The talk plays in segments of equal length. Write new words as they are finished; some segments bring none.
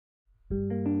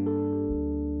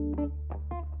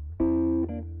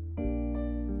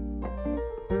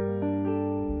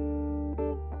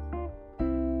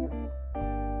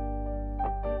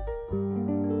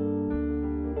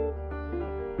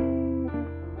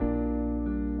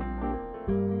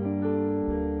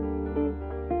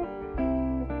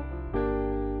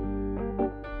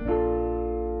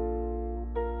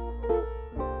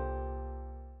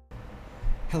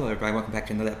Hello, everybody. Welcome back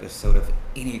to another episode of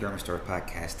Enneagram Story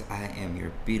Podcast. I am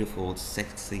your beautiful,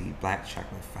 sexy, black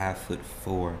chocolate,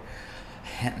 5'4",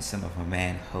 handsome of a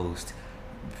man host,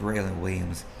 Braylon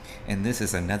Williams, and this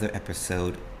is another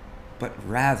episode, but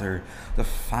rather the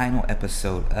final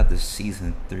episode of the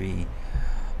season 3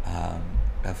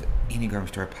 of Enneagram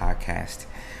Story Podcast.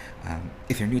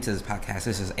 If you're new to this podcast,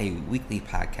 this is a weekly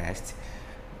podcast,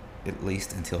 at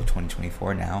least until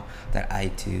 2024 now, that I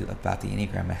do about the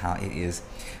Enneagram and how it is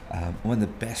one of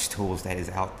the best tools that is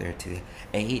out there to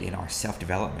aid in our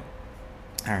self-development.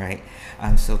 All right,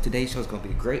 so today's show is going to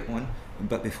be a great one,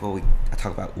 but before I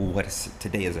talk about what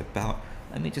today is about,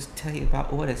 let me just tell you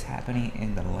about what is happening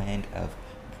in the land of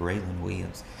Braylon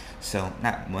Williams. So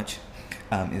not much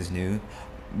is new,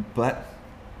 but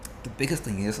the biggest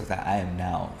thing is that I am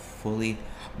now fully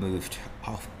moved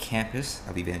off campus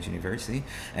of Evangel University,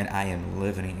 and I am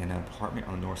living in an apartment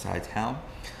on the north side of town.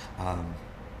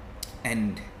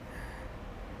 And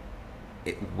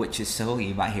which is so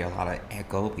you might hear a lot of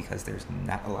echo because there's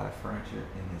not a lot of furniture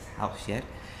in this house yet,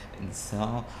 and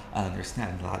so there's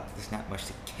not much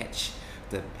to catch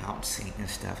the bouncing and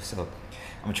stuff. So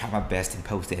I'm gonna try my best in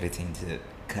post editing to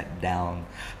cut down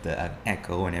the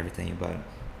echo and everything. But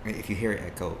if you hear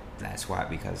echo, that's why,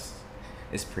 because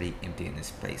it's pretty empty in this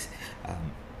place.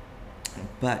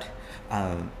 But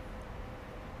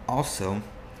also,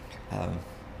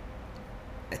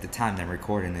 at the time that I'm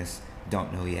recording this,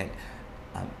 don't know yet.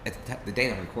 The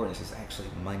date I'm recording this is actually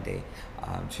Monday,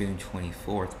 June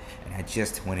 24th, and I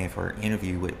just went in for an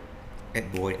interview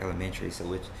at Boyd Elementary, so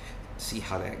we'll see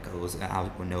how that goes, and I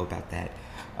will know about that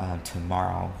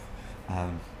tomorrow.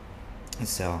 And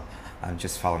so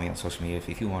just follow me on social media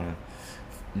if you want to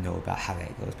know about how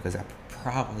that goes, because I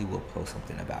probably will post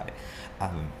something about it.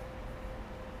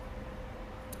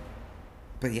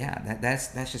 But yeah,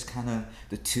 that's just kind of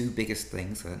the two biggest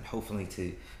things, and hopefully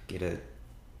to get a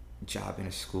job in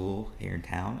a school here in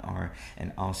town,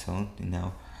 and also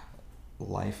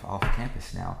life off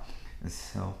campus now. And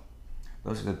so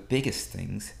those are the biggest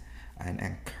things.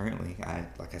 And currently,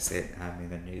 like I said, I'm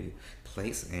in a new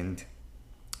place, and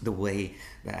the way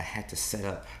that I had to set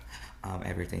up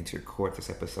everything to record this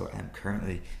episode, I'm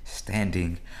currently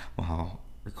standing while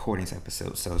recording this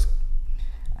episode. So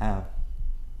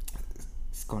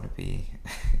it's going to be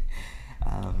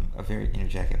a very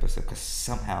energetic episode, because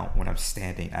somehow when I'm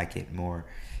standing, I get more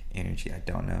energy. I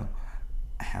don't know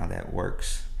how that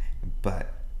works,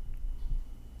 but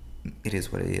it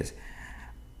is what it is.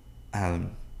 All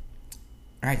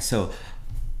right, so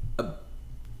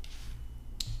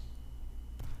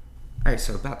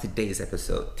about today's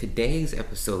episode. Today's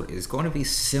episode is going to be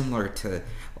similar to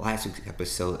last week's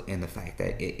episode in the fact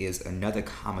that it is another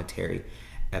commentary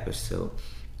episode.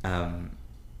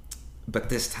 But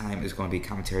this time is going to be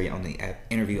commentary on the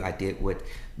interview I did with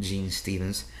Jeanne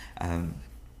Stevens.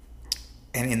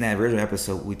 And in that original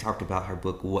episode, we talked about her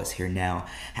book, What's Here Now,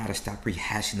 how to stop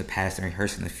rehashing the past and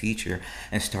rehearsing the future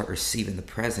and start receiving the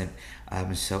present.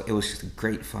 So it was just a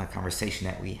great, fun conversation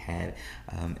that we had.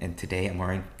 And today I'm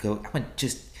going to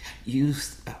just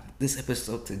use this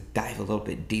episode to dive a little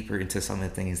bit deeper into some of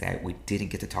the things that we didn't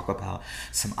get to talk about,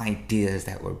 some ideas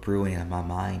that were brewing in my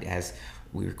mind as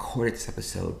we recorded this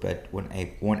episode, but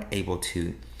weren't able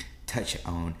to touch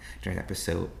on during the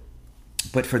episode.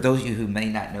 But for those of you who may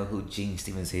not know who Jeanne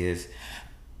Stevens is,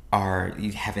 or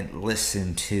you haven't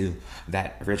listened to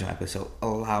that original episode,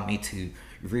 allow me to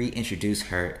reintroduce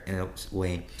her in a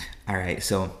way. All right,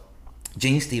 so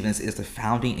Jeanne Stevens is the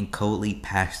founding and co-lead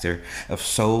pastor of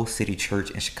Soul City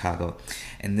Church in Chicago,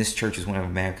 and this church is one of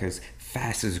America's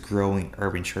fastest growing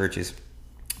urban churches.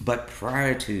 But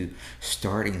prior to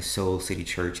starting Soul City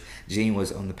Church, Jeanne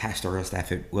was on the pastoral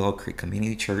staff at Willow Creek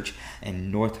Community Church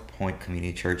and North Point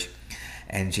Community Church.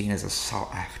 And Jeanne is a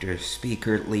sought-after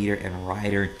speaker, leader, and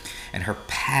writer, and her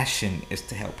passion is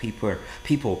to help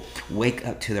people wake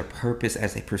up to their purpose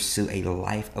as they pursue a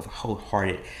life of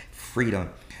wholehearted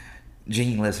freedom.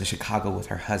 Jeanne lives in Chicago with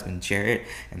her husband, Jared,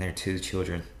 and their 2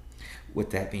 children.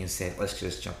 With that being said, let's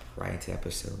just jump right into the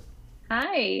episode.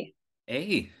 Hi.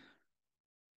 Hey,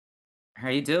 how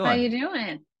you How doing? you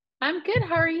doing? I'm good.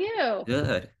 How are you?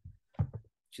 Good.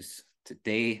 Just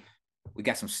today, we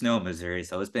got some snow in Missouri,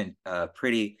 so it's been a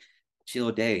pretty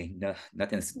chill day. No,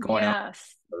 nothing's going on.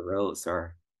 Yes. The roads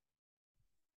are.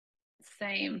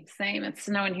 Same. It's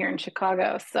snowing here in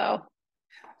Chicago, so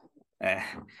Uh,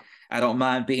 I don't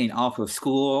mind being off of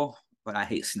school, but I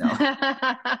hate snow.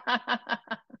 Uh,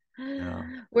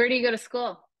 Where do you go to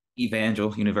school?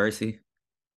 Evangel University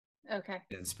Okay.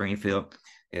 in Springfield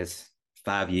is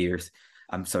 5 years.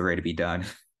 I'm so ready to be done.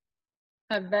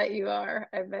 I bet you are.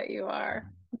 I bet you are.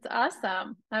 It's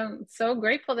awesome. I'm so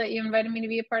grateful that you invited me to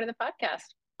be a part of the podcast.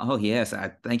 Oh yes,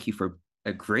 I thank you for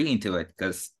agreeing to it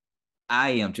because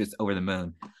I am just over the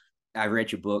moon. I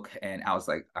read your book and I was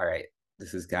like, all right,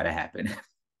 this has got to happen.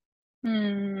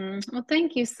 Well,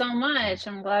 thank you so much.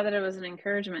 I'm glad that it was an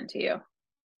encouragement to you.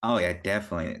 Oh yeah,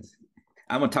 definitely.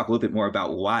 I'm gonna talk a little bit more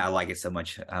about why I like it so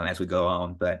much as we go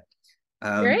on, but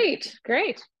um, Great,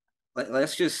 great.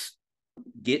 let's just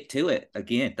get to it.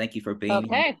 Again, thank you for being here.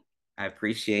 Okay, I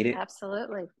appreciate it.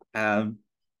 absolutely. Um,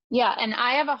 Yeah, and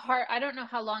I have a heart. I don't know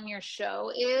how long your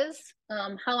show is.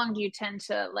 How long do you tend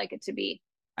to like it to be?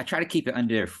 I try to keep it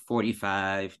under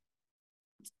 45,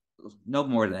 no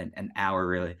more than an hour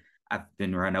really. I've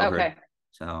been run over, Okay,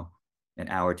 so an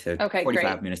hour to okay, 45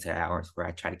 great. minutes to hours where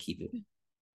I try to keep it.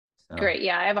 So, all Great.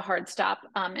 Yeah, I have a hard stop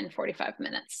in 45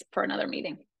 minutes for another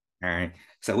meeting. right.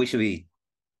 So we should be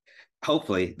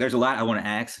hopefully there's a lot I want to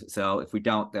ask. So if we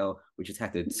don't though, we just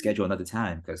have to schedule another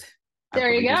time because I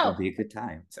There you believe it's going go. to be a good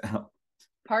time. So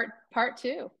Part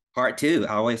two. part two,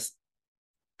 I always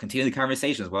continue the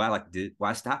conversations. What I like to do.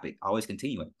 Why stop it? Always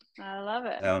continue it. I love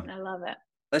it. So I love it.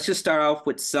 let's just start off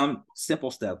with some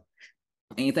simple stuff.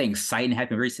 Anything exciting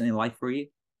happened recently in life for you?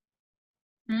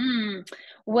 Mm.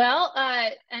 Well,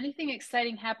 anything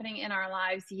exciting happening in our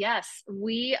lives? Yes,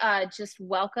 we just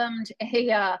welcomed we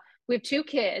have two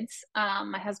kids.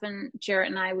 My husband Jarrett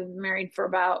and I, we've been married for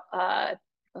about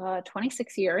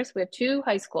 26 years. We have two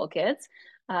high school kids.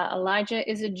 Elijah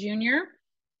is a junior,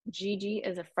 Gigi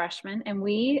is a freshman, and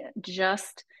we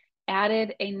just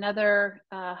added another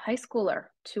high schooler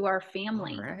to our All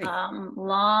family. right.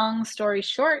 Long story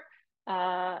short,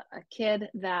 a kid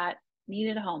that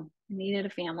needed a home, needed a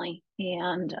family,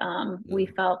 and we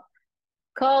felt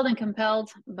called and compelled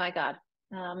by God.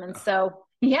 And so,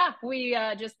 yeah, we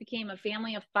just became a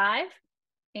family of five.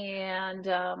 And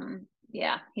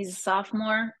yeah, he's a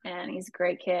sophomore and he's a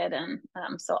great kid. And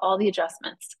so, all the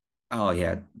adjustments. Oh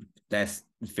yeah, that's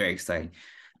very exciting.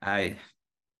 I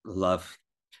love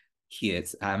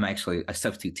kids. I'm actually a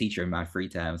substitute teacher in my free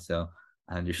time, so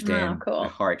I Oh, understand the cool.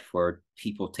 heart for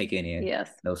people taking in Yes.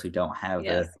 those who don't have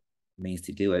Yes. the means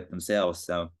to do it themselves.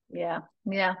 So Yeah.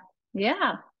 Yeah.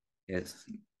 Yeah. it's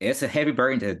it's a heavy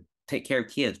burden to take care of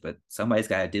kids, but somebody's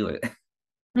got to do it.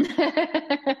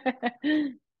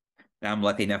 And I'm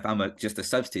lucky enough I'm just a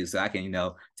substitute, so I can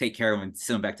take care of them and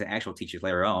send them back to actual teachers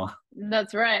later on.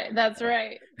 That's right. That's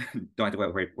right. Don't have to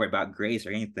worry about grades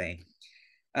or anything.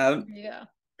 Um, Yeah.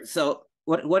 so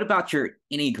what about your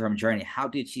Enneagram journey? How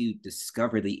did you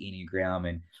discover the Enneagram,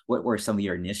 and what were some of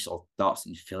your initial thoughts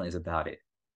and feelings about it?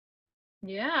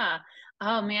 Yeah.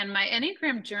 Oh man, my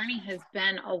Enneagram journey has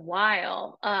been a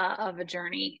while of a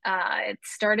journey. It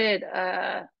started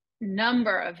a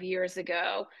number of years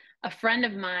ago. A friend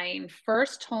of mine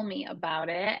first told me about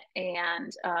it,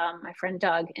 and my friend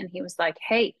Doug, and he was like,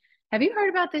 "Hey, have you heard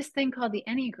about this thing called the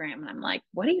Enneagram?" And I'm like,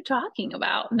 "What are you talking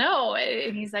about?" No.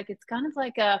 And he's like, "It's kind of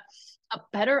like a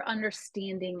better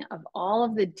understanding of all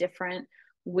of the different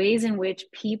ways in which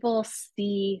people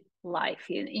see life."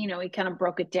 He kind of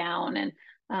broke it down and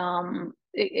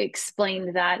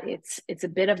explained that it's a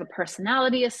bit of a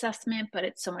personality assessment, but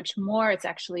it's so much more. It's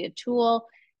actually a tool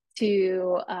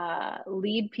to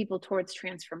lead people towards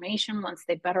transformation once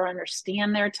they better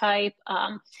understand their type.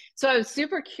 So I was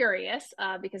super curious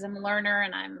because I'm a learner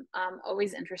and I'm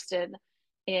always interested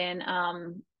in,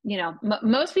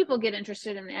 most people get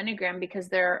interested in the Enneagram because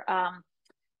they're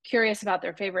curious about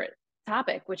their favorite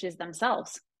topic, which is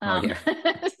themselves. Oh yeah.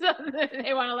 So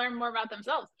they want to learn more about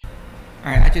themselves.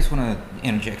 All right, I just want to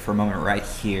interject for a moment right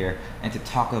here and to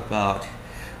talk about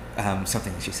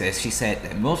something that she says. She said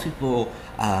that most people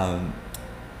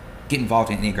get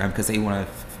involved in Enneagram because they want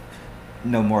to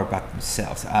know more about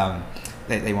themselves.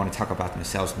 They want to talk about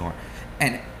themselves more.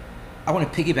 And I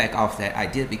want to piggyback off that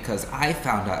idea because I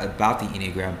found out about the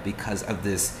Enneagram because of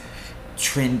this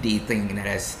trendy thing that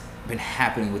has been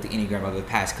happening with the Enneagram over the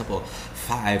past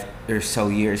 5 or so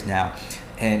years now.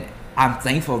 And I'm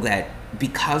thankful that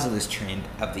because of this trend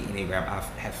of the Enneagram, I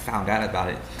have found out about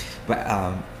it. But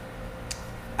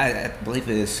I believe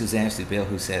it is Suzanne Stabile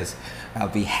who says, "I'll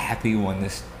be happy when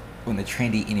the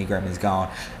trendy Enneagram is gone."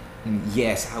 And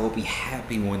yes, I will be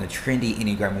happy when the trendy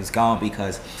Enneagram is gone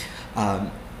because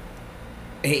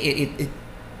it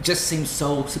just seems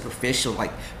so superficial.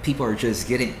 Like people are just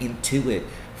getting into it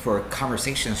for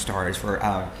conversation starters, for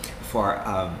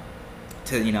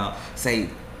to say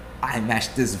I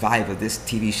match this vibe of this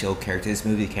TV show character, this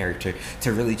movie character,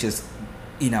 to really just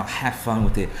have fun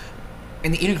with it.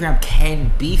 and the Enneagram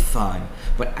can be fun,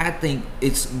 but I think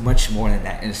it's much more than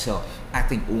that. And so I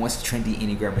think once the trendy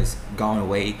Enneagram is gone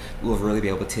away, we'll really be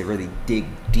able to really dig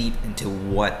deep into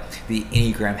what the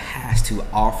Enneagram has to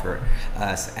offer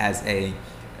us as a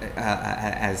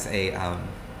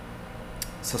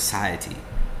society.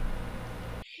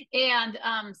 And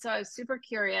so I was super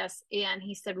curious, and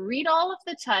he said, read all of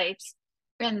the types,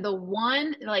 and the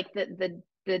one like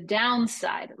the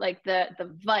downside, like the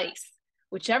vice,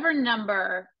 whichever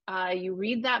number you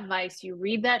read that vice, you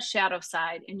read that shadow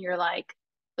side, and you're like,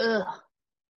 ugh,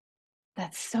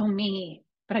 that's so me,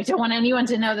 but I don't want anyone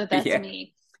to know that that's Yeah.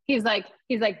 me. He's like,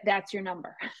 that's your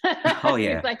number. Oh He's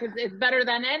yeah. like, it's better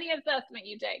than any assessment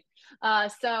you take.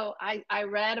 So I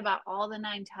read about all the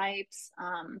nine types.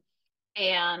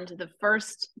 And the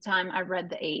first time I read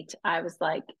the eight, I was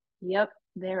like, yep,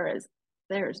 there's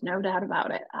no doubt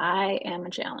about it. I am a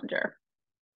challenger.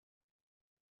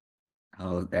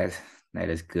 Oh, that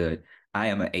is good. I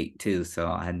am an eight too, so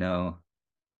I know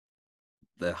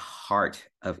the heart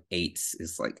of eights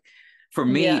is like, for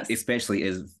me Yes. especially,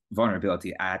 is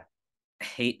vulnerability. I've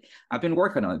been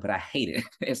working on it, but I hate it.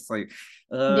 It's like,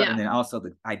 and Yeah. then also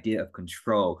the idea of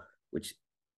control, which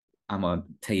I'm gonna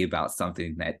tell you about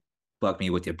something that bugged me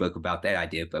with your book about that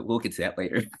idea, but we'll get to that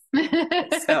later.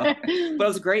 So, but it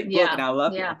was a great book and Yeah. I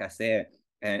loved it, Yeah. like I said.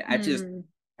 And Mm,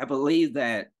 I believe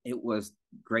that it was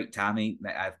great timing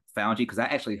that I found you, because I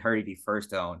actually heard you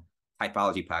first on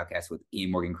Typology podcast with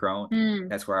Ian Morgan Crone. mm.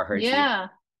 That's where I heard you. Yeah.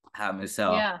 And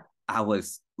so Yeah. I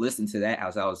was listening to that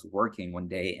as I was working one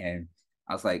day, and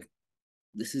I was like,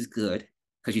 this is good.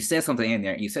 Because you said something in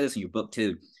there, and you said this in your book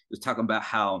too. It was talking about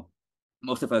how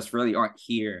most of us really aren't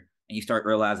here, and you start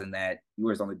realizing that you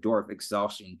were on the door of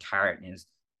exhaustion, tiredness,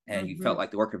 and you felt Hmm.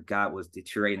 like the work of God was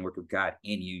deteriorating the work of God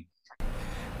in you.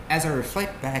 As I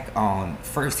reflect back on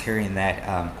first hearing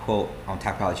that quote on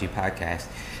Typology podcast,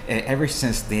 ever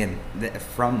since then,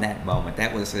 from that moment,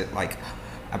 that was at like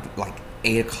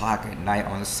 8 o'clock at night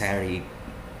on a Saturday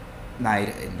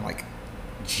night in like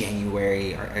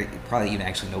January, or probably even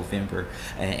actually November,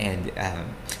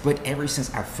 but ever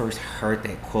since I first heard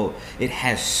that quote, it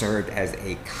has served as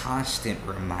a constant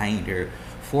reminder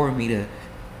for me to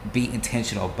be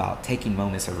intentional about taking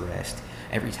moments of rest.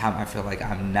 Every time I feel like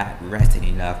I'm not resting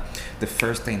enough, the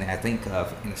first thing that I think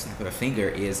of in the snap of a finger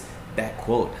is that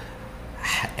quote.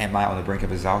 Am I on the brink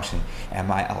of exhaustion?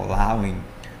 Am I allowing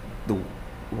the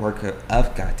work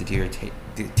of God to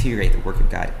deteriorate the work of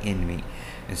God in me?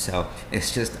 And so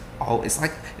it's just all, it's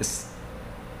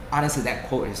honestly, that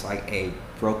quote is like a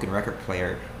broken record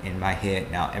player in my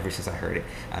head now ever since I heard it.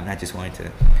 I just wanted to,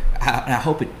 and I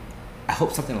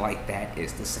hope something like that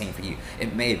is the same for you.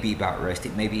 It may be about rest.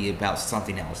 It may be about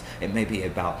something else. It may be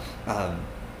about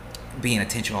being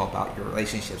intentional about your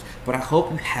relationships. But I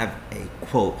hope you have a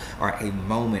quote or a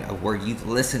moment of where you've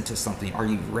listened to something, or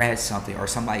you've read something, or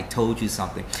somebody told you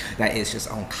something that is just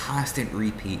on constant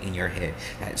repeat in your head,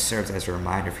 that serves as a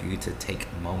reminder for you to take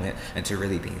a moment and to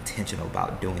really be intentional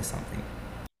about doing something.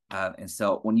 And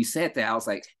so when you said that, I was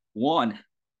like, one,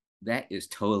 that is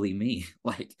totally me.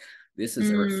 Like, this is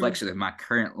a Mm, reflection of my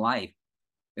current life.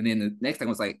 And then the next thing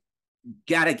was like,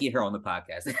 gotta get her on the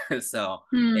podcast. So,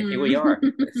 and here we are.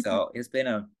 mm. So it's been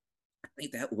I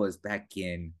think that was back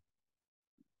in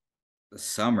the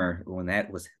summer when I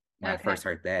Okay. first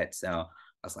heard that. So I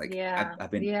was like, Yeah.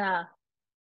 I've been Yeah.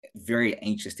 very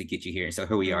anxious to get you here. And so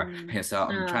here we are. Mm. And so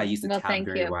I'm trying to use the Well, time thank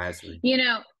very you. wisely. You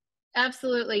know,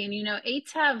 absolutely. And,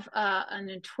 eights have a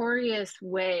notorious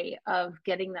way of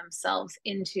getting themselves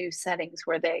into settings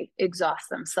where they exhaust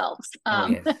themselves. Oh,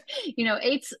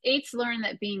 yes. Eights learn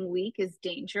that being weak is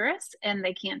dangerous and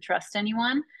they can't trust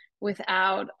anyone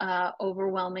without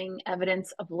overwhelming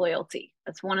evidence of loyalty.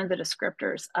 That's one of the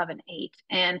descriptors of an eight.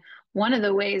 And one of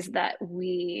the ways that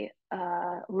we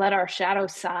let our shadow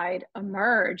side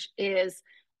emerge is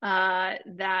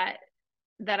that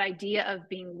idea of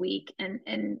being weak and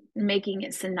making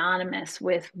it synonymous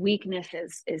with weakness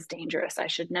is dangerous. I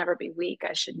should never be weak.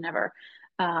 I should never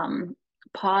um,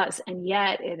 pause. And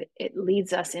yet it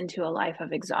leads us into a life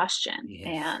of exhaustion.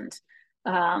 Yes.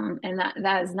 And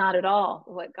that is not at all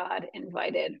what God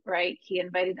invited, right? He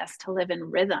invited us to live in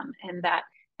rhythm, and that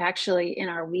actually in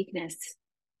our weakness,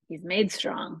 He's made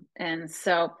strong. And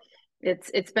so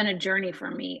it's been a journey for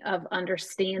me of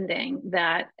understanding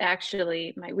that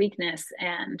actually my weakness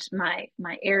and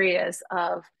my areas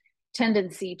of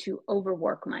tendency to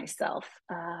overwork myself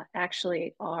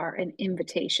actually are an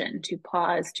invitation to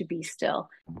pause, to be still.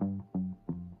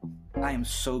 I am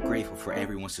so grateful for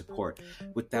everyone's support.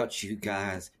 Without you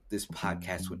guys, this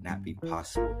podcast would not be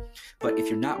possible. But if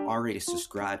you're not already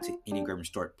subscribed to Enneagram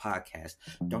Restored Podcast,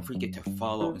 don't forget to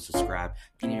follow and subscribe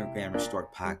to Enneagram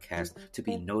Restored Podcast to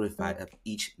be notified of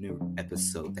each new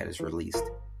episode that is released.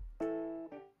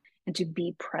 And to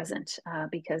be present,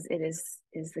 because it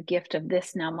is the gift of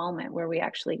this now moment where we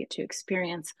actually get to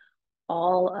experience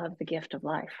all of the gift of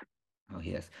life. Oh,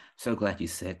 yes. So glad you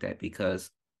said that,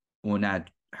 because when I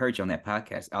heard you on that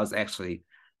podcast,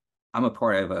 I'm a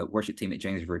part of a worship team at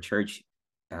Janesville Church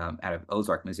out of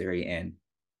Ozark, Missouri, and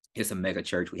it's a mega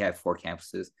church. We have 4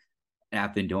 campuses, and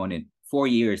I've been doing it 4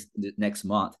 years next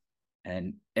month.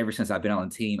 And ever since I've been on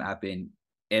the team, I've been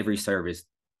every service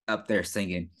up there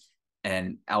singing.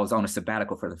 And I was on a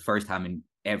sabbatical for the first time in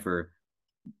ever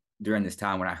during this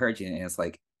time when I heard you. And it's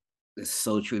like, it's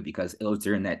so true, because it was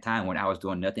during that time when I was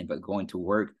doing nothing but going to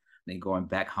work, then going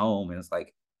back home. And it's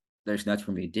like, there's nothing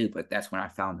for me to do. But that's when I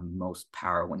found the most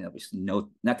power, when there was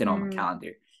nothing on my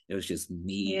calendar. It was just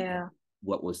me and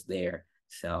what was there.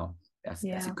 So that's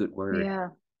a good word. Yeah.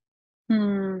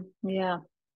 Yeah.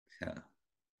 So,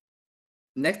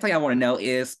 next thing I want to know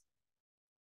is,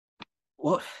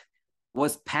 what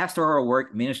was pastoral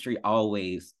work ministry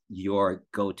always your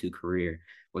go-to career?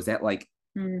 Was that like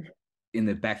in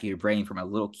the back of your brain from a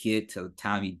little kid to the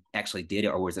time you actually did it,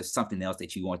 or was there something else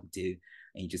that you wanted to do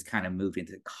and you just kind of moved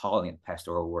into the calling of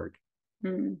pastoral work?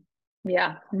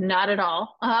 Yeah, not at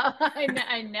all.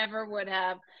 I never would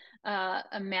have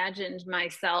imagined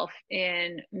myself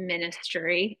in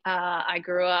ministry. I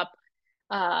grew up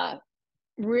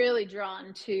really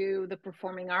drawn to the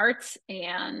performing arts,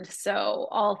 and so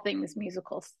all things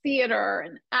musical theater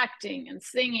and acting and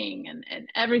singing and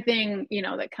everything,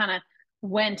 that kind of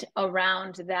went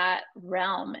around that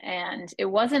realm. And it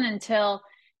wasn't until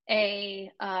a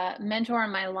mentor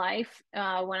in my life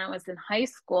when I was in high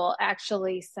school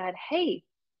actually said, "Hey,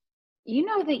 you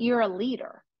know that you're a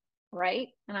leader, right?"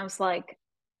 And I was like,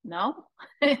 "No."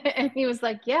 And he was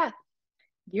like, "Yeah,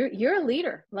 you're a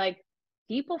leader. Like,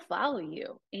 people follow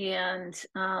you, and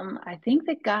I think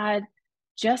that God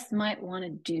just might want to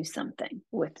do something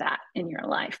with that in your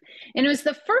life." And it was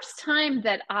the first time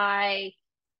that I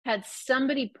had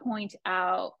somebody point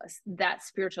out that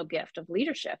spiritual gift of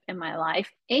leadership in my life,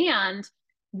 and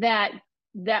that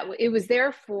it was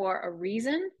there for a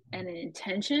reason and an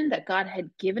intention, that God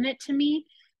had given it to me,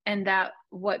 and that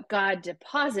what God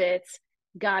deposits,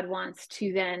 God wants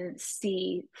to then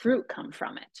see fruit come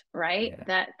from it, right?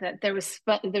 Yeah. That there was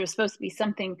supposed to be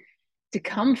something to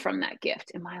come from that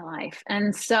gift in my life.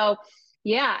 And so,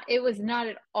 yeah, it was not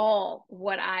at all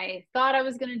what I thought I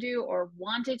was going to do or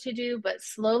wanted to do, but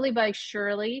slowly by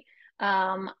surely,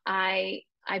 I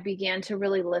began to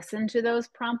really listen to those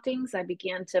promptings. I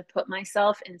began to put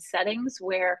myself in settings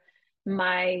where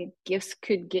my gifts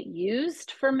could get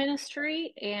used for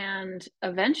ministry. And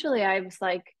eventually I was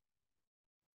like,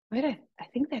 wait, I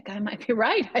think that guy might be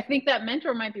right. I think that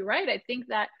mentor might be right. I think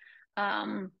that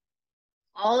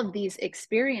all of these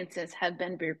experiences have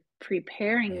been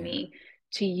preparing me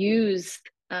to use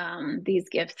these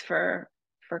gifts for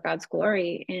God's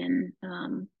glory in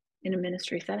a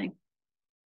ministry setting.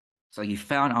 So you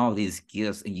found all these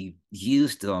gifts and you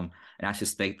used them, and I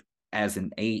suspect as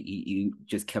an 8, you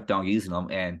just kept on using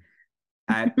them. And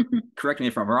correct me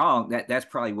if I'm wrong, that's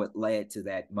probably what led to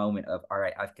that moment of, all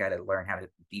right, I've got to learn how to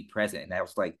be present. And that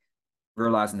was like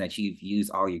realizing that you've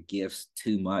used all your gifts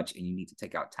too much and you need to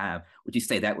take out time. Would you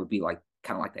say that would be like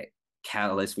kind of like that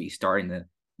catalyst for you starting the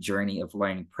journey of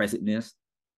learning presentness?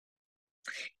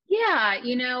 Yeah,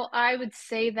 I would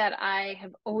say that I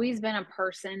have always been a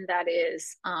person that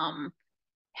is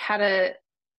had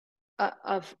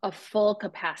a full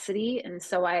capacity, and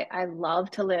so I love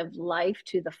to live life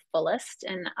to the fullest.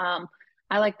 And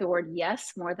I like the word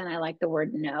yes more than I like the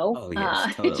word no. Oh,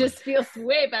 yes, It totally. just feels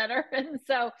way better. And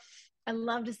so I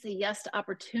love to say yes to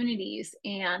opportunities,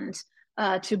 and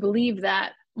to believe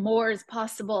that more is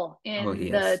possible Oh, in the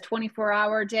yes.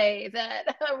 24-hour day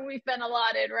that we've been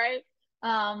allotted, right?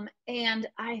 And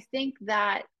I think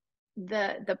that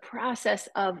the process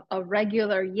of a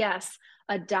regular yes,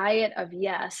 a diet of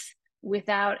yes,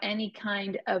 without any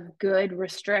kind of good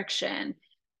restriction,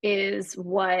 is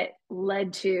what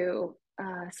led to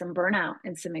some burnout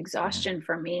and some exhaustion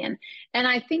for me. And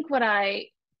I think what I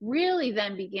really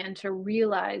then began to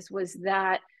realize was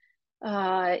that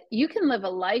you can live a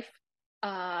life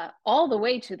all the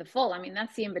way to the full. I mean,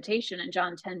 that's the invitation in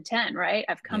John 10:10, right?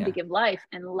 I've come to Yeah. give life,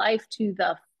 and life to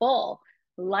the full,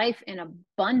 life in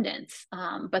abundance.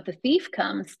 But the thief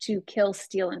comes to kill,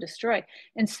 steal, and destroy.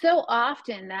 And so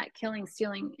often that killing,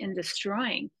 stealing, and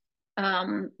destroying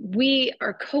we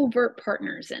are covert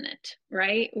partners in it,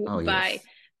 right? Oh yes.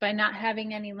 By not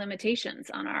having any limitations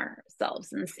on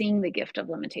ourselves and seeing the gift of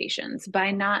limitations,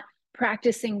 by not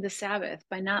practicing the Sabbath,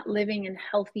 by not living in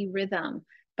healthy rhythm,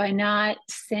 by not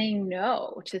saying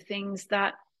no to things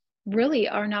that really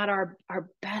are not our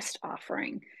best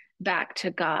offering back to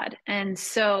God. And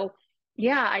so,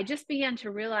 yeah, I just began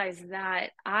to realize that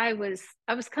I was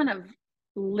kind of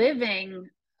living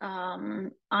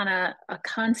on a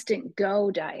constant go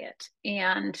diet,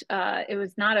 and it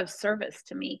was not of service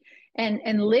to me.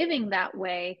 And living that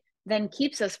way then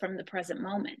keeps us from the present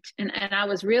moment. And I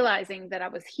was realizing that I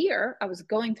was here, I was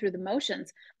going through the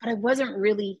motions, but I wasn't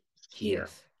really here.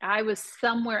 Yes. I was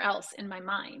somewhere else in my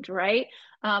mind, right?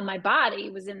 My body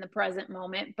was in the present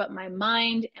moment, but my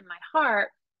mind and my heart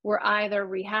were either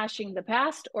rehashing the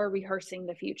past or rehearsing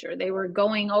the future. They were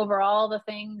going over all the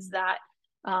things that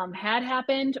had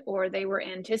happened, or they were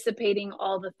anticipating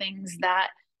all the things that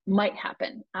might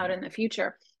happen out Yeah. in the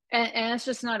future. And it's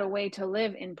just not a way to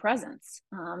live in presence.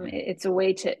 Yeah. It's a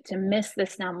way to miss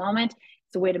this now moment.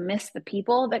 It's a way to miss the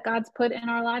people that God's put in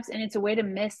our lives. And it's a way to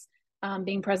miss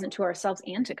being present to ourselves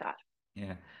and to God.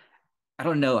 Yeah. I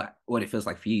don't know what it feels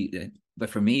like for you, but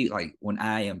for me, like when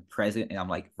I am present and I'm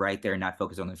like right there, not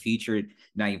focused on the future,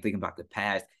 not even thinking about the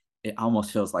past, it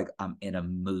almost feels like I'm in a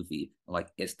movie. Like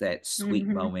it's that sweet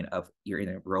Mm-hmm. moment of you're in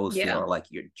a rose field Yeah. or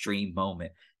like your dream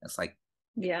moment. It's like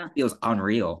Yeah. feels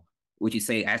unreal. Would you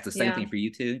say that's the same Yeah. thing for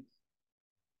you too?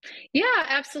 Yeah,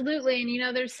 absolutely.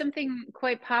 And there's something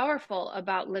quite powerful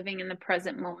about living in the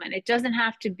present moment. It doesn't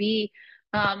have to be,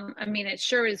 I mean, it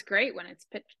sure is great when it's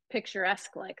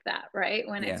picturesque like that, right?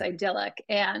 When it's Yeah. idyllic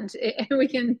and, and we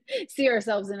can see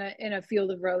ourselves in a field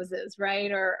of roses,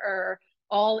 right? Or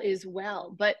all is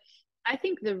well. But I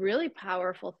think the really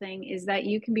powerful thing is that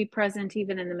you can be present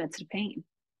even in the midst of pain.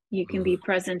 You can Ooh. be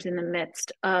present in the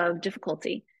midst of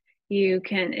difficulty. You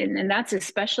can, and that's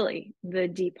especially the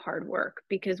deep hard work,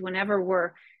 because whenever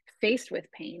we're faced with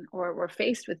pain, or we're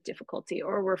faced with difficulty,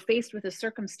 or we're faced with a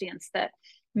circumstance that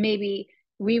maybe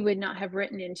we would not have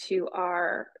written into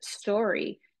our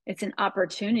story, it's an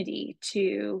opportunity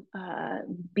to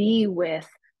be with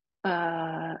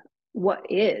uh, what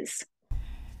is.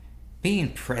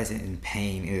 Being present in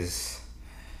pain is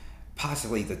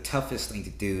possibly the toughest thing to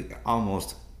do.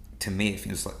 Almost to me,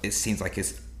 it seems like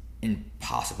it's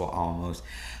impossible. Almost,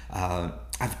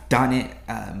 I've done it,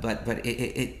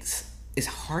 it's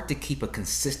hard to keep a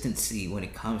consistency when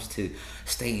it comes to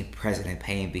staying present in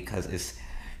pain because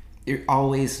you're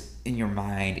always in your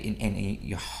mind and in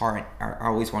your heart are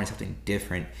always wanting something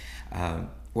different,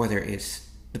 whether it's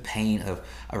the pain of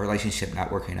a relationship not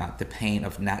working out, the pain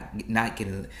of not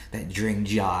getting that dream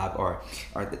job, or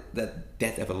the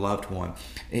death of a loved one.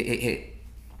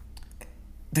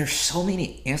 There's so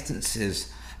many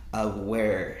instances of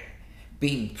where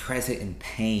being present in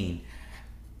pain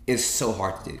is so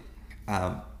hard to do.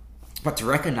 Um, but to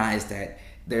recognize that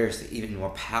there's even more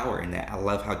power in that. I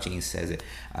love how Jeanne says it.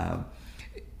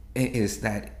 It is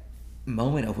that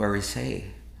moment of where we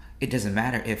say, it doesn't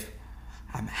matter if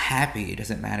I'm happy. It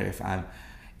doesn't matter if I'm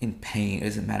in pain. It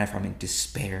doesn't matter if I'm in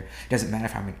despair. It doesn't matter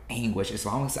if I'm in anguish. As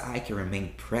long as I can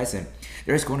remain present,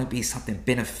 there's going to be something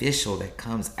beneficial that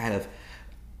comes out of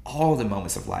all the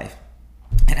moments of life.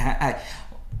 And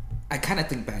I kind of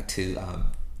think back to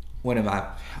one of my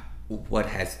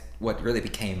what really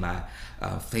became my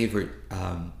favorite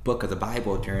book of the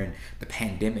Bible during the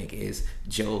pandemic is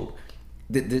Job.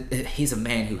 He's a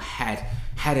man who had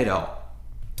it all,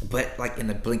 but like in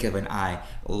the blink of an eye,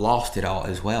 lost it all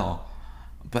as well.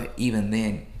 But even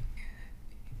then,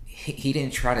 he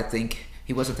didn't try to think.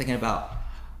 He wasn't thinking about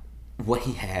what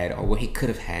he had or what he could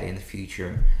have had in the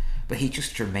future, but he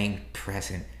just remained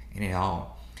present in it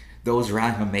all. Those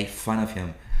around him made fun of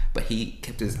him, but he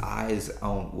kept his eyes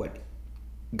on what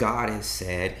God has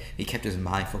said. He kept his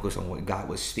mind focused on what God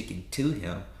was speaking to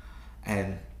him,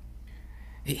 and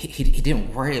he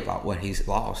didn't worry about what he's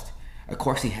lost. Of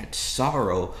course, he had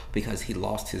sorrow because he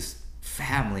lost his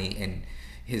family and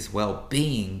his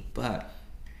well-being, but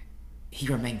he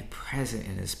remained present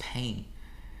in his pain.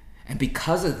 And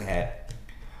because of that,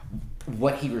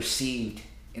 what he received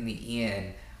in the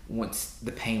end, once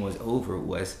the pain was over,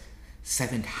 was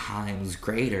 7 times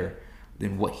greater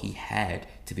than what he had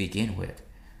to begin with.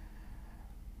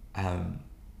 And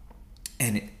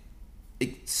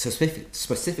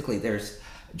specifically, there's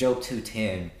Job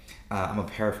 2:10. I'm gonna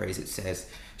paraphrase. It says,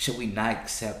 "Should we not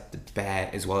accept the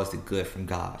bad as well as the good from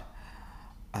God?"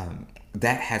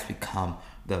 That has become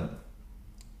the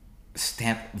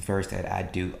stamp verse that I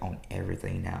do on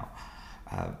everything now.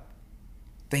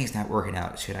 things not working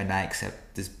out, should I not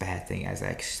accept this bad thing as I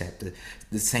accept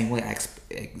the same way I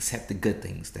accept the good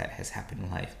things that has happened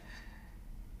in life?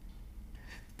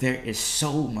 There is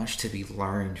so much to be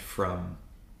learned from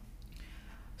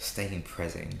staying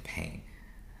present in pain.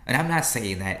 And I'm not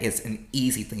saying that it's an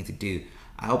easy thing to do.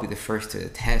 I'll be the first to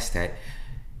attest that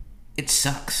it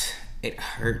sucks. It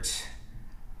hurts.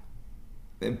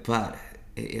 But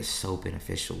it is so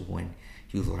beneficial when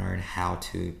you learn how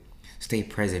to stay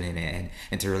present in it,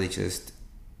 and to really just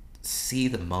see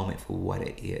the moment for what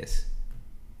it is.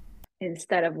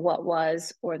 instead of what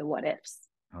was or the what ifs.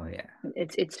 Oh, yeah.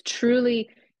 It's truly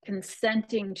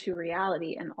consenting to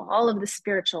reality, and all of the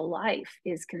spiritual life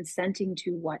is consenting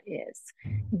to what is,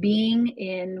 being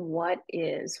in what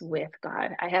is with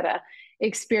God. I had a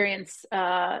experience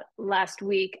last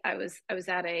week. I was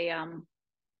at a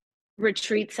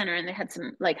retreat center, and they had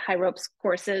some like high ropes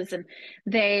courses, and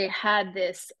they had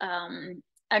this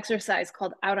exercise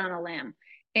called out on a limb,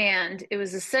 and it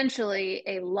was essentially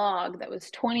a log that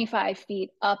was 25 feet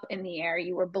up in the air.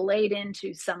 You were belayed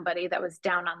into somebody that was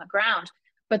down on the ground,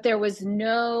 but there was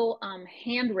no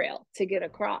handrail to get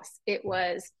across. It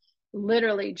was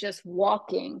literally just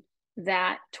walking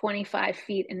that 25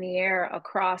 feet in the air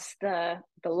across the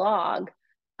log,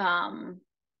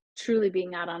 truly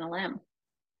being out on a limb.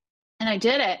 And I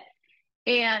did it.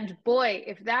 And boy,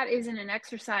 if that isn't an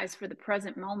exercise for the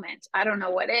present moment, I don't know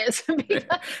what is. Because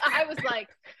I was like,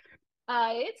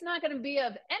 it's not going to be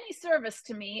of any service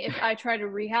to me if I try to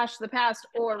rehash the past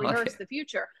or rehearse the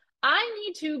future. I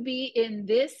need to be in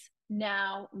this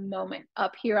now moment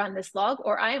up here on this log,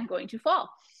 or I am going to fall.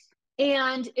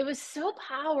 And it was so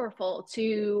powerful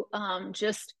to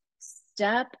just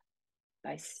step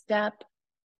by step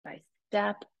by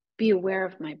step, be aware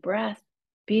of my breath,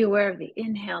 be aware of the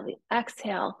inhale, the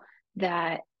exhale,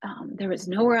 that there was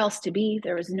nowhere else to be.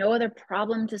 There was no other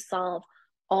problem to solve.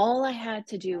 All I had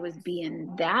to do was be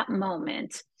in that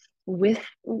moment with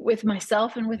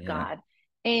myself and with Yeah. God.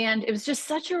 And it was just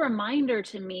such a reminder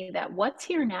to me that what's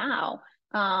here now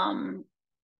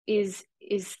is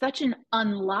such an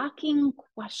unlocking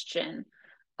question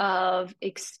of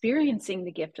experiencing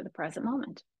the gift of the present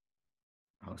moment.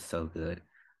 Oh, so good.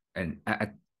 And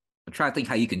I'm trying to think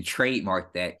how you can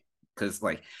trademark that, because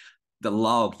like the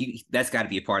log, that's got to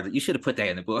be a part of it. You should have put that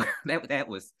in the book. That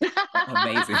was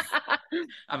amazing.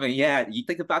 I mean, yeah, you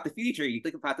think about the future, you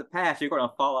think about the past, you're going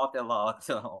to fall off that log.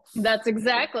 That's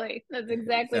exactly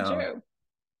So, true.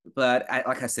 but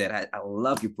like I said, I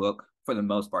love your book for the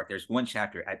most part. There's one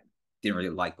chapter I didn't really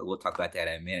like, but we'll talk about that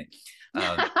in a minute.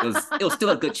 It was still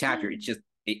a good chapter.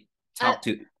 I,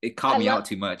 it I caught me love out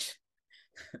too much.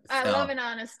 I love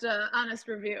So an honest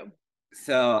review.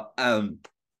 so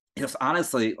it was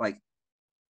honestly like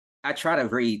I try to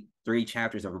read 3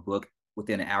 chapters of a book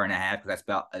within an hour and a half, because that's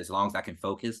about as long as I can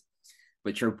focus.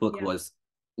 But your book Yeah. was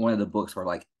one of the books where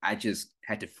like I just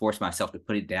had to force myself to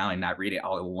put it down and not read it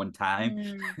all at one time.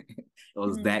 Mm, It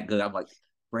was mm. that good. I'm like,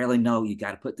 Bradley, no, you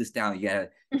got to put this down. You got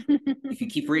to, if you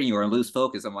keep reading, you're gonna lose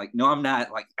focus. I'm like, no, I'm not.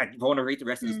 Like, I want to read the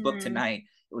rest of this book Mm, tonight.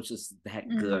 It was just that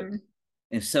good. mm,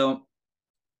 And so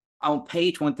on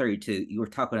page 132, you were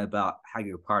talking about how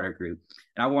you're a part of a group.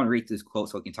 And I want to read this quote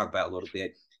so we can talk about it a little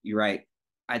bit. You write,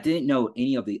 I didn't know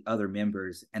any of the other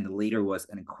members, and the leader was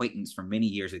an acquaintance from many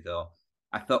years ago.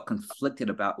 I felt conflicted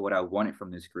about what I wanted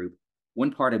from this group.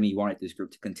 One part of me wanted this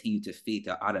group to continue to feed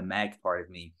the automatic part of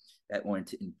me that wanted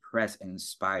to impress and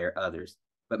inspire others.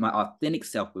 But my authentic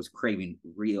self was craving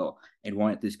real and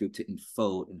wanted this group to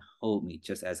enfold and hold me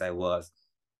just as I was.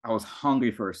 I was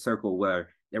hungry for a circle where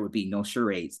there would be no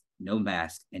charades, no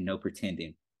mask, and no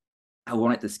pretending. I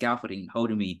wanted the scaffolding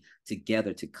holding me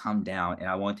together to come down, and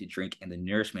I wanted to drink in the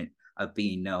nourishment of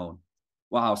being known.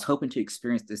 While I was hoping to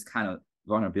experience this kind of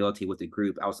vulnerability with the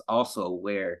group, I was also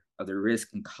aware of the risk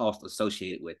and cost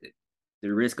associated with it.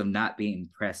 The risk of not being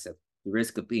impressive, the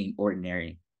risk of being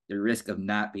ordinary, the risk of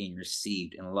not being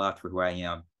received and loved for who I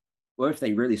am. What if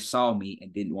they really saw me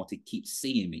and didn't want to keep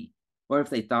seeing me? What if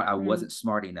they thought I mm. wasn't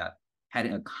smart enough,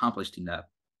 hadn't accomplished enough,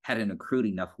 hadn't accrued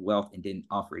enough wealth, and didn't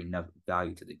offer enough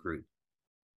value to the group?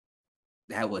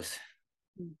 That was,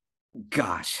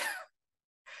 gosh,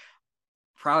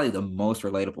 probably the most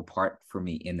relatable part for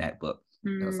me in that book.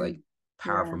 It was like Mm,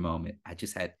 powerful yeah. moment. I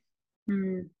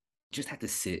Mm, just had to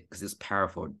sit because it's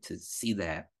powerful to see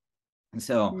that. And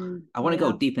so I want to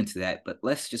go yeah. deep into that, but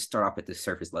let's just start off at the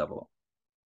surface level.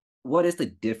 What is the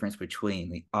difference between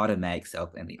the automatic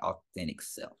self and the authentic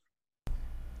self?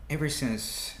 Ever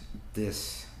since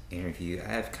this interview,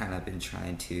 I've kind of been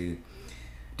trying to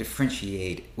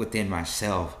differentiate within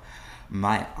myself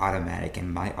my automatic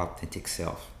and my authentic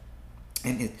self.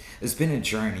 And it's been a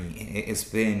journey. It's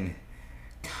been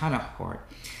kind of hard.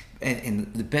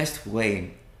 And the best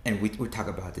way, and we talk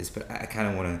about this, but I kind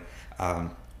of want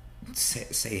to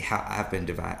say how I've been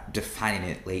defining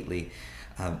it lately.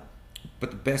 Um,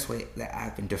 but the best way that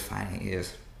I've been defining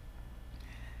is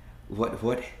what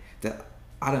the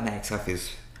automatic stuff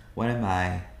is. What am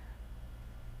I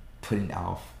putting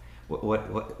off?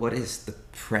 What is the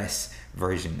press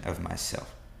version of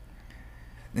myself?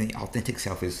 And the authentic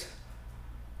self is,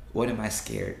 what am I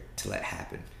scared to let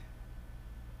happen?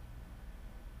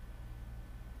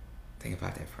 Think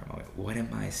about that for a moment. What am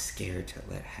I scared to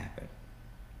let happen?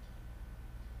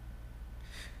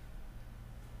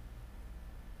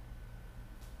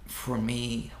 For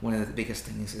me, one of the biggest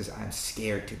things is I'm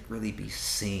scared to really be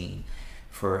seen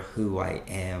for who I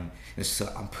am. And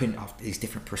so I'm putting off these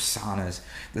different personas,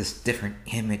 this different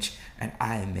image, and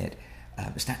I admit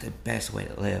it's not the best way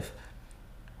to live.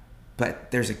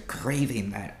 But there's a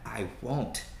craving that I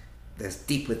want that's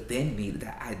deep within me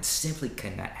that I simply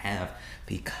cannot have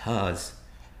because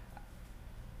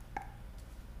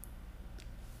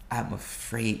I'm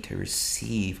afraid to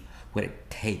receive what it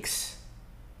takes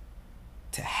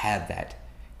to have that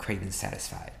craving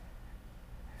satisfied.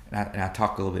 And I'll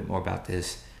talk a little bit more about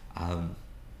this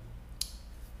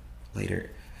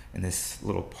later in this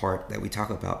little part that we talk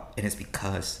about. And it's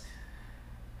because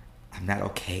I'm not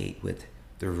okay with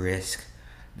the risk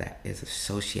that is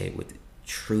associated with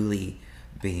truly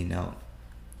being known.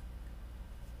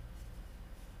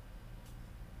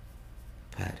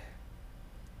 But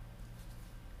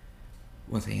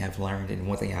one thing I've learned, and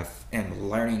one thing am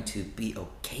learning to be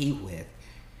okay with,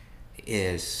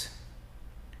 is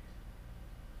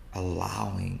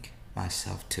allowing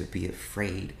myself to be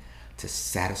afraid to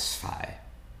satisfy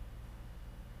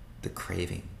the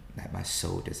craving that my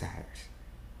soul desires.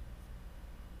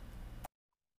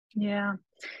 Yeah.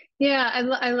 Yeah,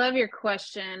 I love your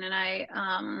question, and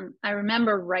I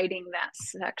remember writing that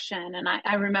section, and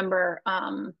I remember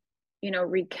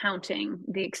recounting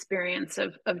the experience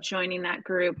of joining that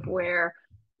group where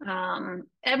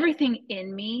everything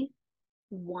in me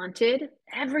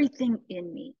everything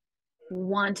in me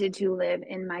wanted to live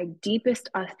in my deepest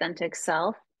authentic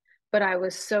self, but I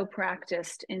was so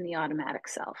practiced in the automatic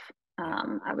self.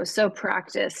 I was so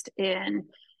practiced in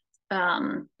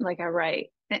like I write,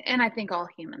 and I think all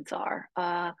humans are,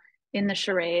 in the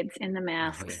charades, in the Oh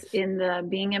masks, yes. in the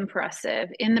being impressive,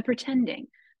 in the pretending.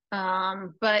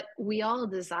 But we all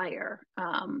desire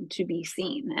to be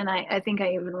seen. And I think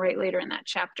I even write later in that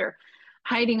chapter,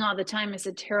 hiding all the time is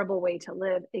a terrible way to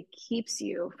live. It keeps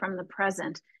you from the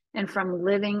present and from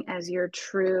living as your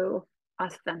true,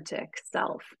 authentic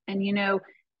self. And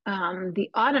the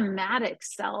automatic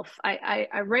self, I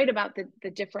write about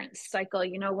the different cycle.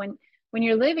 When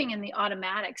you're living in the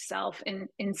automatic self,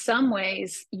 in some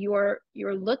ways you're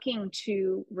looking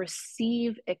to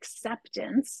receive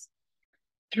acceptance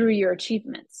through your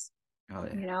achievements. Oh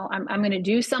yeah. I'm going to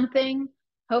do something.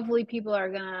 Hopefully people are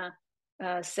going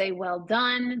to say, well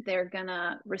done. They're going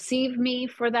to receive me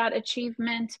for that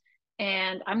achievement.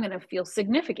 And I'm going to feel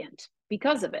significant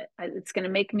because of it. It's going to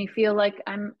make me feel like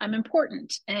I'm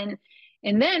important. And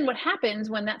then what happens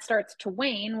when that starts to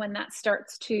wane, when that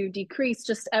starts to decrease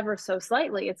just ever so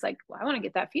slightly, it's like, well, I want to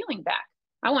get that feeling back.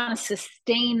 I want to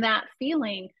sustain that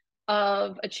feeling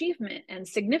of achievement and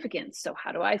significance. So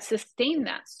how do I sustain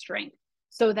that strength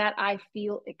so that I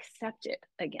feel accepted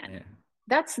again? Yeah.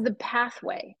 That's the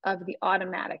pathway of the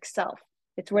automatic self.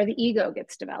 It's where the ego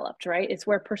gets developed, right? It's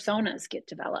where personas get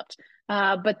developed.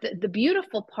 But the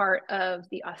beautiful part of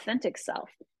the authentic self,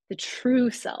 the true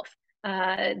self,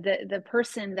 the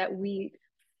person that we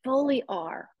fully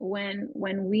are when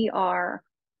we are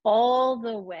all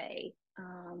the way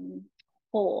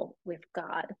whole with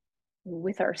God,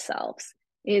 with ourselves,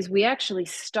 is we actually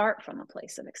start from a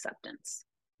place of acceptance.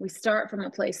 We start from a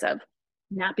place of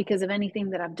not because of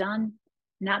anything that I've done,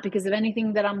 not because of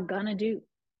anything that I'm gonna do,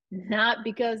 not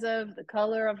because of the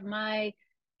color of my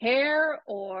hair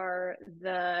or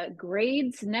the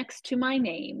grades next to my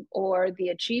name or the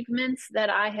achievements that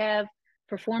I have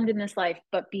performed in this life,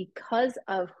 but because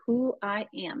of who I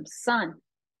am, son,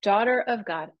 daughter of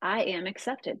God, I am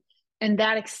accepted. And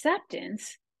that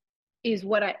acceptance is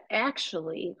what I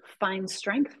actually find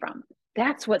strength from.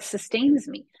 That's what sustains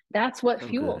me. That's what So good.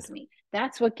 fuels me.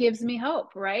 That's what gives me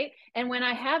hope, right? And when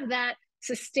I have that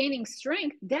sustaining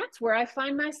strength, that's where I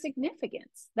find my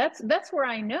significance. That's where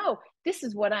I know this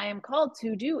is what I am called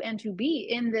to do and to be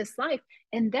in this life.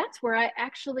 And that's where I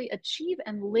actually achieve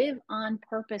and live on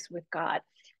purpose with God.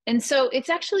 And so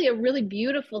it's actually a really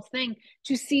beautiful thing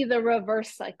to see the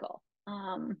reverse cycle.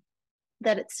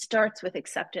 That it starts with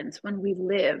acceptance when we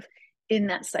live in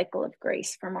that cycle of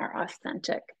grace from our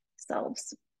authentic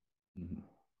selves. Mhm.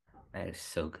 That is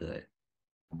so good.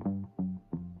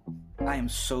 I am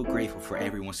so grateful for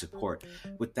everyone's support.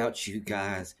 Without you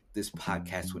guys, this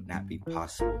podcast would not be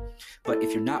possible. But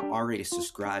if you're not already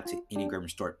subscribed to Enneagram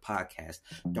Restored Podcast,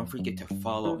 don't forget to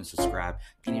follow and subscribe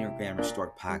Enneagram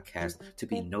Restored Podcast to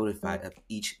be notified of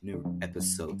each new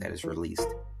episode that is released.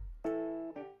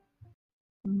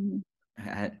 Mhm.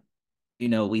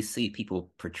 We see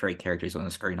people portray characters on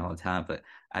the screen all the time, but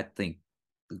I think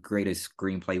the greatest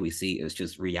screenplay we see is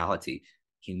just reality.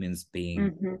 Humans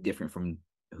being Mhm. different from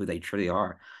who they truly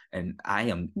are. And I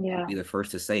am Yeah. be the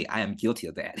first to say I am guilty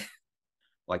of that.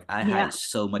 Like I Yeah. hide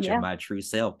so much of Yeah. my true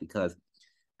self because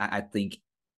I think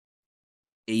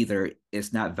either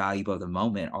it's not valuable at the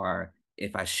moment, or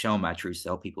if I show my true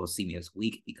self, people will see me as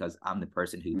weak because I'm the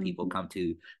person who people Mhm. come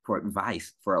to for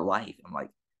advice for a life. I'm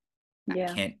like,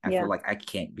 Yeah. I feel Yeah. like I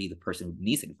can't be the person who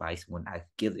needs advice when I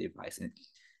give the advice. And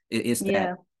it's that,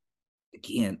 Yeah.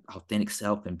 again, authentic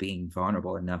self and being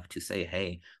vulnerable enough to say,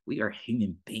 hey, we are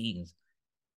human beings.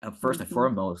 First and Mhm.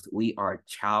 foremost, we are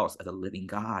childs of the living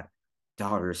God,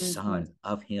 daughters, Mhm. sons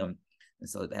of Him. And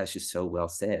so that's just so well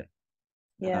said.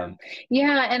 Yeah. Um,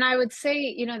 Yeah. And I would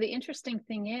say, the interesting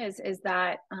thing is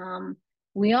that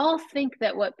we all think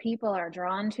that what people are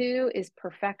drawn to is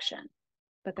perfection,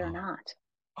 but they're oh, not.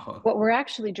 oh, What we're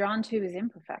actually drawn to is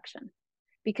imperfection,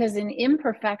 because in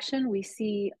imperfection, we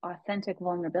see authentic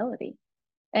vulnerability.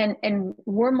 And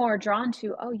we're more drawn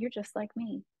to, oh, you're just like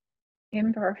me,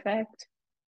 imperfect,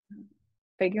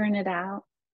 figuring it out,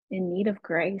 in need of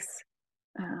grace.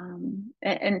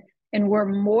 And we're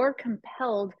more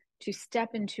compelled to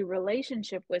step into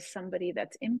relationship with somebody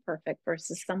that's imperfect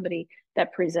versus somebody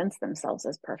that presents themselves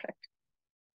as perfect.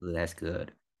 that's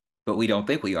good. But we don't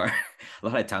think we are. A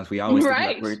lot of times we always think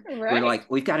like Right, we're right. like,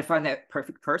 we've got to find that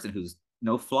perfect person who's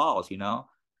no flaws.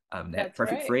 That That's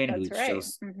perfect right. friend That's who right.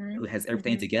 shows Mm-hmm. who has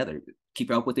everything Mm-hmm. together.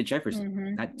 Keeping up with the Jeffersons,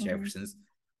 Mm-hmm. not Mm-hmm. Jeffersons,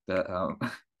 the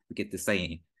forget the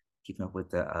saying. Keeping up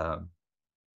with the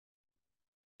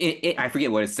I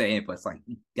forget what it's saying, but it's like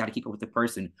you got to keep up with the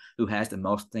person who has the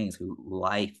most things, who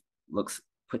life looks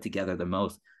put together the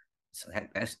most. So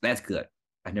that's good.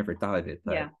 I never thought of it,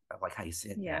 but Yeah. I like how you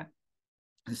said Yeah.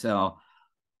 that. So,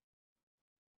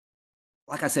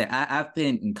 like I said, I've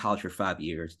been in college for 5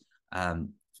 years.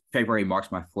 Um, February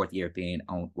marks my fourth year of being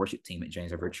on worship team at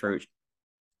James River Church.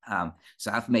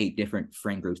 So I've made different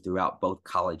friend groups throughout both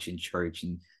college and church,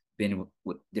 and been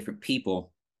with different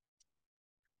people.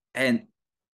 And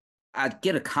I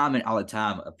get a comment all the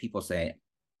time of people saying,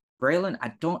 Braylon,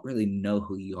 I don't really know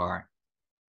who you are.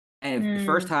 And the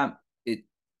first Mm, time it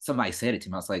somebody said it to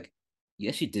me, I was like,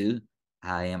 yes, you do.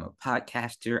 I am a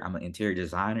podcaster. I'm an interior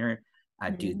designer.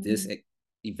 I do this mm,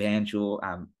 evangel.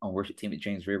 I'm on worship team at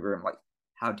James River. I'm like,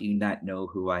 how do you not know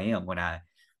who I am when I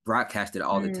broadcast it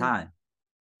all the mm. time?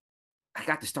 I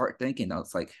got to start thinking, I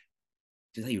was like,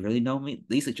 do they really know me?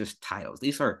 These are just titles.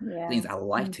 These are Yeah. things I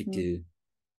like to Mm-hmm. do.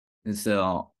 And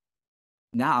so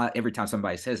now every time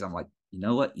somebody says, I'm like, you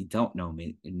know what? You don't know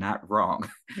me. You're not wrong.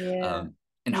 Yeah. um,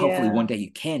 and hopefully one Yeah. day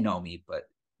you can know me, but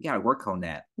you got to work on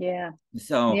that. Yeah.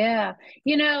 So Yeah.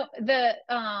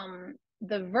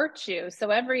 The virtue,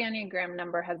 so every Enneagram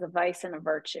number has a vice and a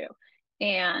virtue.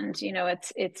 And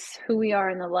it's who we are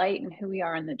in the light and who we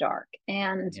are in the dark.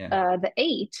 And yeah, the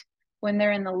eight, when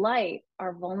they're in the light,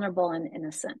 are vulnerable and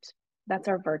innocent. That's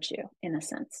our virtue,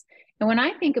 innocence. And when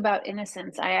I think about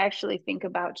innocence, I actually think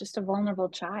about just a vulnerable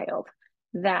child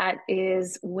that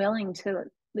is willing to,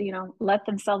 let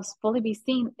themselves fully be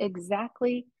seen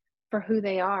exactly for who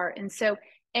they are. And so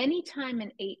anytime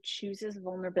an eight chooses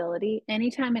vulnerability,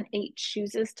 anytime an eight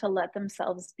chooses to let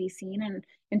themselves be seen,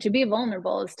 and to be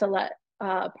vulnerable is to let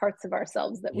parts of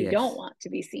ourselves that we don't yes. want to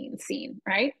be seen,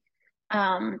 right?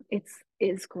 It's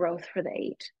is growth for the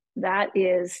eight. That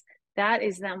is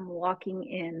them walking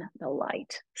in the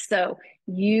light. So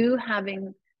you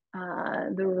having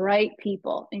the right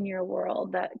people in your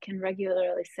world that can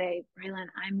regularly say, Braylon,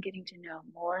 I'm getting to know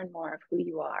more and more of who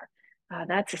you are.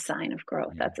 That's a sign of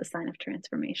growth. Yeah. That's a sign of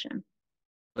transformation.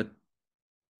 But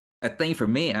a thing for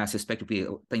me, and I suspect would be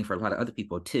a thing for a lot of other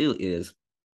people too, is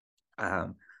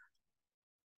um,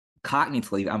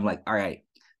 cognitively, I'm like, all right,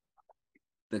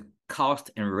 the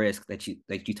cost and risk that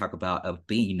you talk about of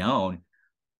being known,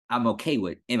 I'm okay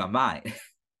with in my mind.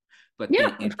 But then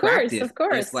Yeah, in of course, practice, of it's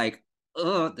course. like,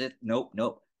 oh, nope,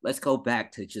 nope. Let's go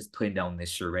back to just putting on this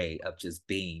charade of just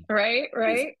being Right, this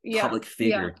right. Yeah, public yeah,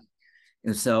 figure.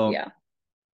 And so, yeah.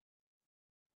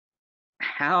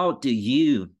 how do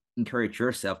you encourage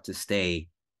yourself to stay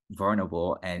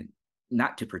vulnerable and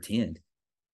not to pretend?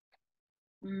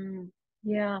 Mm,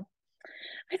 yeah.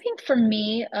 I think for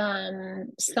me,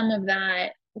 some of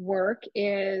that. work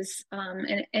is,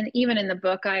 and even in the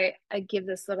book, I give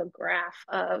this little graph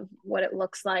of what it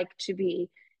looks like to be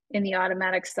in the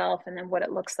automatic self and then what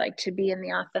it looks like to be in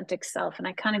the authentic self. And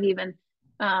I kind of even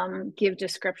give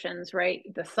descriptions, right?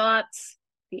 The thoughts,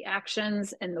 the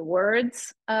actions, and the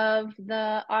words of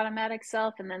the automatic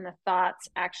self, and then the thoughts,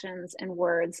 actions, and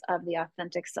words of the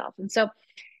authentic self. And so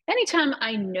anytime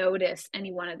I notice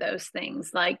any one of those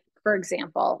things, like for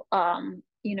example,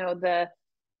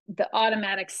 the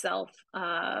automatic self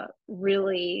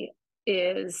really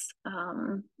is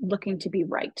looking to be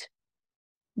right.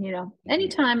 Mhm.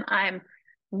 Anytime I'm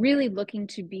really looking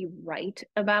to be right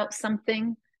about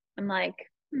something, I'm like,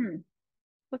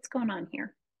 what's going on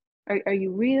here? Are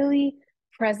you really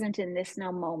present in this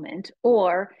now moment?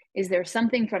 Or is there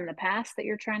something from the past that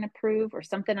you're trying to prove, or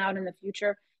something out in the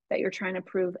future that you're trying to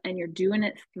prove, and you're doing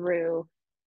it through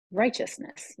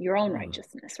righteousness, your own Ooh,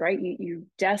 righteousness, right? You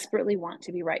desperately want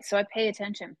to be right. So I pay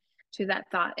attention to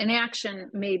that thought. An action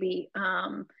maybe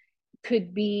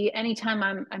could be anytime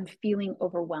I'm feeling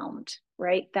overwhelmed,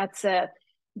 right? That's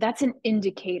an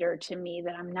indicator to me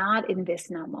that I'm not in this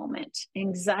now moment.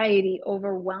 Anxiety,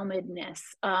 overwhelmedness,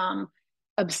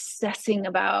 obsessing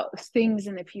about things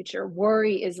in the future.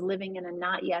 Worry is living in a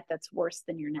not yet that's worse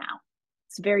than your now.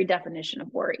 It's the very definition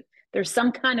of worry. There's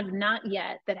some kind of not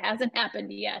yet that hasn't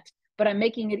happened yet, but I'm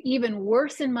making it even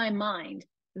worse in my mind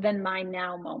than my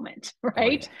now moment, oh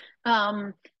right? yeah.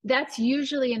 That's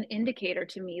usually an indicator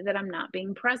to me that I'm not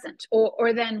being present.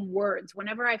 Or then words.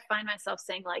 Whenever I find myself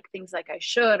saying like things like I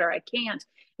should or I can't,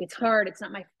 it's hard, it's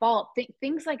not my fault,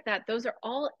 things like that, those are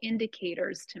all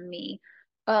indicators to me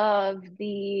of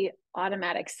the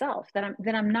automatic self that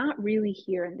I'm not really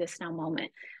here in this now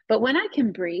moment. But when I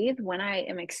can breathe, when I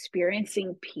am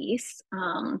experiencing peace,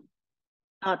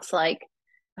 it's like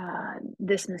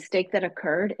this mistake that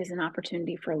occurred is an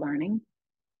opportunity for learning.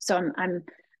 So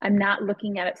I'm not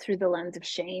looking at it through the lens of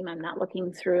shame. I'm not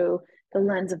looking through the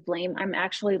lens of blame. I'm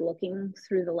actually looking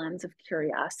through the lens of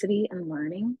curiosity and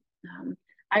learning. Um,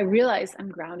 I realize I'm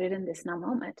grounded in this now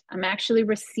moment. I'm actually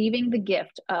receiving the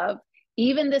gift of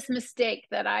even this mistake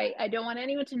that I don't want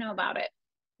anyone to know about it.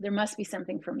 There must be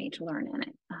something for me to learn in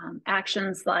it.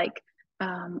 Actions like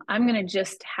I'm going to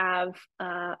just have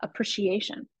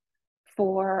appreciation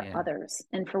for Yeah. others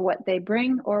and for what they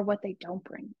bring or what they don't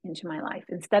bring into my life.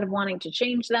 Instead of wanting to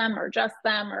change them or adjust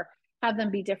them or have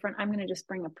them be different, I'm going to just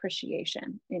bring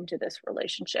appreciation into this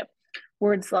relationship.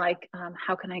 Words like,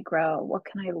 how can I grow? What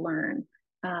can I learn?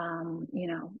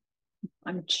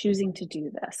 I'm choosing to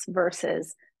do this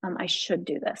versus I should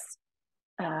do this.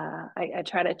 I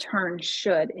try to turn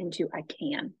should into I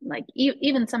can. Like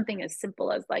even something as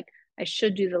simple as like I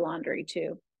should do the laundry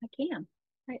too. I can.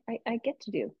 I get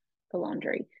to do the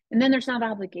laundry, and then there's not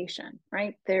obligation,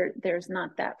 right? There's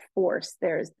not that force.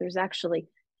 There's actually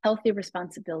healthy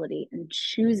responsibility and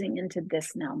choosing into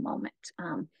this now moment.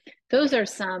 Those are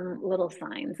some little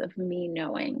signs of me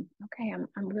knowing, okay,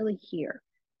 I'm really here,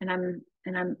 and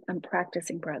I'm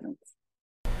practicing presence.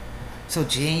 So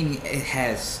Jeanne, it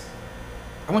has.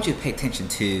 I want you to pay attention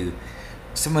to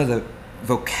some of the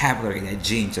vocabulary that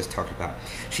Jeanne just talked about.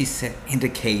 She said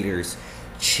indicators,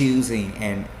 choosing,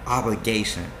 and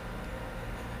obligation.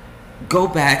 Go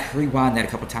back, rewind that a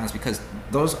couple times because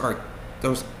those are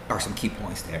some key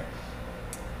points there.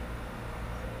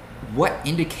 What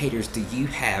indicators do you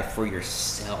have for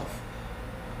yourself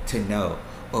to know?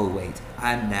 Oh wait,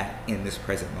 I'm not in this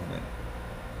present moment.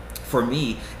 For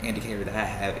me, an indicator that I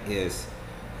have is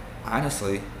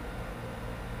honestly,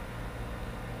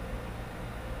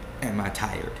 am I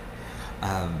tired?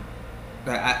 Um,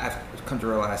 I've come to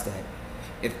realize that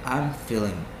if I'm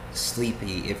feeling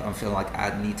sleepy, if I'm feeling like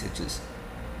I need to just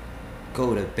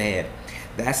go to bed,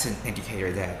 that's an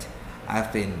indicator that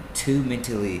I've been too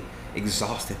mentally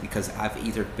exhausted because I've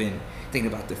either been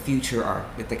thinking about the future or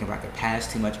been thinking about the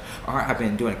past too much, or I've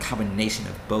been doing a combination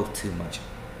of both too much.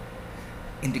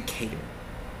 Indicator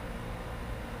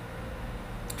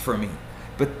for me.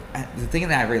 But the thing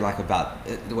that I really like about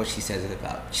what she says is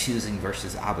about choosing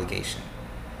versus obligation.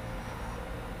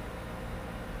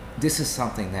 This is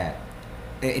something that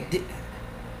it did,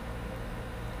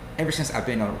 ever since I've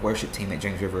been on a worship team at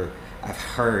James River, I've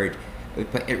heard,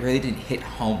 but it really didn't hit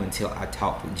home until I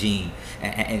talked with Jeanne,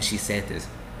 and she said this.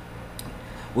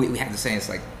 We have to say it's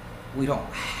like we don't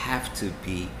have to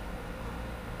be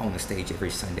on the stage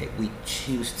every Sunday. We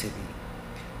choose to be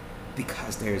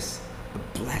because there's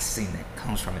a blessing that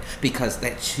comes from it. Because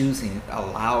that choosing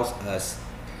allows us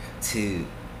to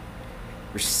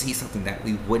receive something that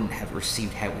we wouldn't have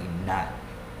received had we not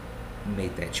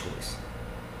made that choice.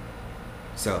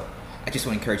 So I just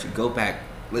want to encourage you, go back,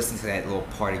 listen to that little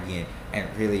part again, and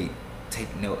really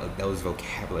take note of those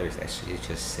vocabularies that she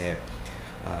just said.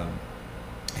 Um,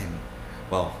 and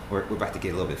well, we're about to get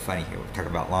a little bit funny here. We're talking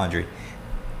about laundry.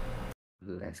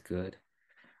 Ooh, that's good.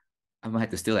 I might have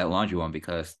to steal that laundry one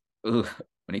because ooh,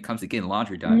 when it comes to getting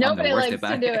laundry done, I'm the Nobody worst likes to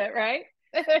about do it. it, right?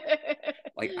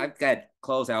 Like I've got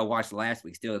clothes I washed last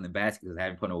week still in the basket because I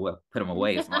haven't put them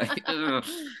away. So I'm like,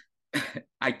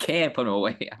 I can put them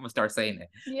away. I'm gonna start saying that.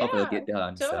 Hopefully, it'll Yeah, get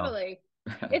done. So, totally.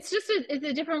 It's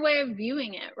a different way of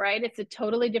viewing it, right? It's a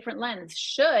totally different lens.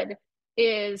 Should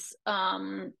is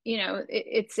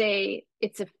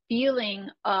it's a feeling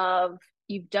of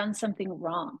you've done something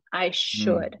wrong. I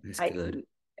should. that's I good.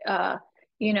 uh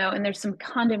and there's some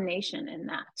condemnation in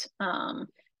that.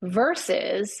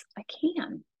 Versus I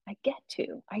get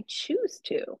to, I choose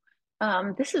to.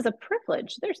 This is a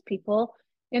privilege. There's people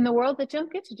in the world that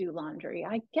don't get to do laundry.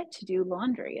 I get to do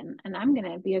laundry, and I'm going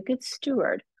to be a good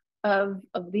steward of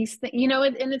these things. And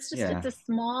Yeah,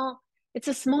 it's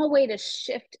a small way to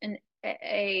shift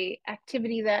a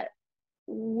activity that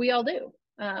we all do,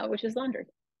 which is laundry.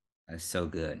 that's so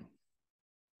good.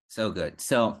 So good.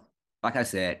 So, like I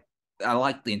said, I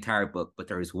like the entire book, but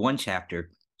there is one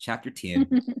chapter, chapter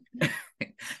 10,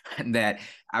 that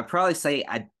I probably say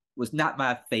I was not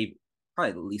my favorite,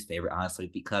 probably the least favorite, honestly,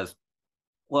 because,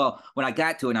 well, when I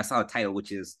got to it and I saw the title,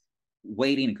 which is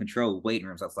Waiting and Control Waiting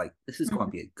Rooms, I was like, this is going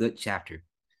to be a good chapter.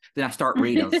 Then I start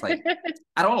reading, I was like,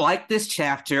 I don't like this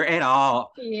chapter at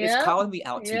all. It's Yep. calling me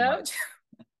out too Yep. much.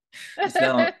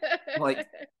 So, like,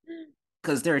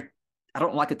 because there, I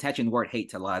don't like attaching the word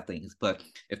hate to a lot of things, but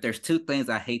if there's two things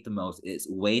I hate the most, it's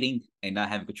waiting and not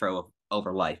having control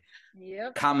over life.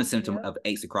 Yep. Common symptom Yep. of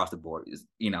aches across the board is,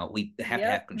 we have to Yep.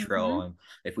 have control, and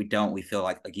if we don't, we feel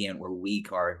like again we're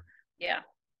weak or Yeah.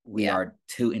 we Yeah. are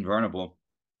too invulnerable.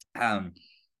 Um,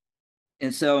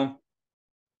 and so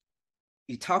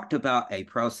you talked about a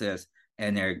process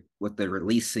and there with the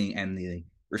releasing and the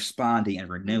responding and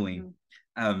renewing.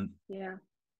 Hmm. Um, Yeah.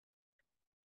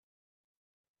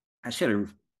 I should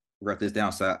have wrote this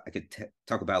down so I could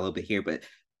talk about it a little bit here, but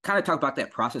kind of talk about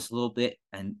that process a little bit.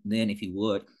 And then, if you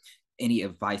would, any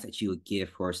advice that you would give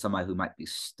for somebody who might be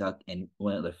stuck in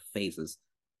one of the phases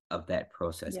of that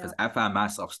process? Yeah. Because I find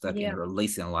myself stuck in Yeah.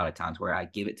 releasing a lot of times where I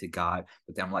give it to God,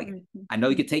 but then I'm like, Hmm. I know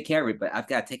you can take care of it, but I've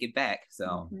got to take it back.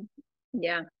 So, Hmm.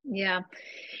 Yeah. Yeah.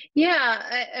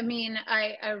 Yeah. I mean,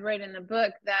 I write in the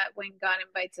book that when God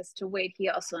invites us to wait, he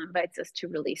also invites us to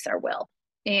release our will.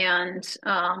 And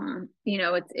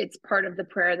it's part of the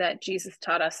prayer that Jesus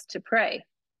taught us to pray,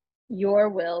 your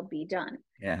will be done.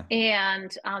 yeah.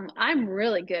 And I'm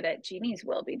really good at Jeannie's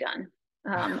will be done.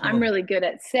 I'm Oh, really good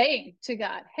at saying to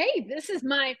God, hey, this is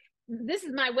my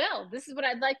will. This is what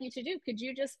I'd like you to do. Could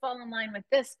you just fall in line with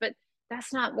this? But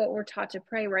that's not what we're taught to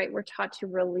pray, right? We're taught to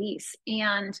release.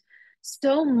 And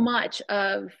so much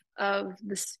of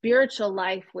the spiritual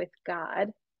life with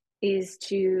God is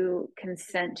to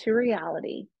consent to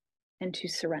reality and to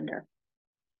surrender.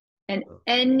 And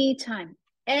anytime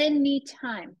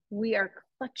we are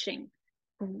clutching,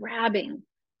 grabbing,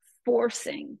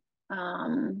 forcing,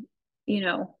 um, you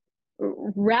know,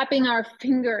 wrapping our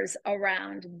fingers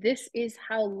around this is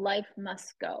how life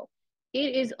must go.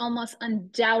 It is almost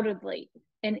undoubtedly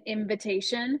an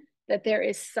invitation that there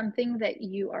is something that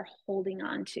you are holding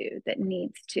on to that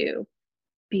needs to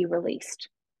be released.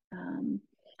 Um,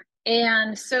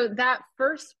 and so that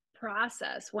first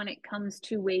process when it comes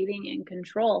to waiting and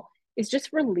control is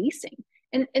just releasing.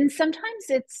 And sometimes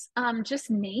it's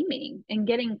just naming and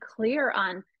getting clear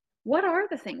on what are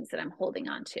the things that I'm holding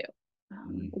on to?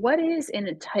 What is in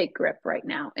a tight grip right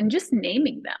now? And just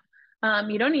naming them.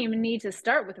 You don't even need to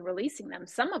start with releasing them.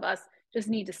 Some of us just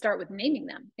need to start with naming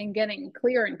them and getting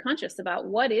clear and conscious about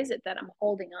what is it that I'm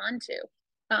holding on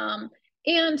to.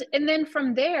 And then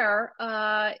from there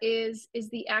is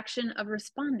the action of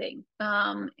responding.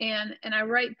 And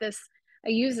I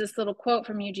use this little quote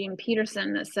from Eugene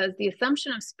Peterson that says the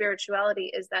assumption of spirituality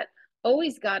is that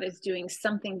always God is doing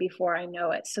something before I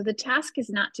know it. So the task is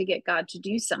not to get God to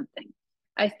do something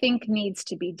I think needs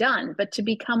to be done, but to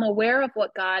become aware of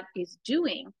what God is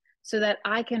doing so that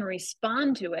I can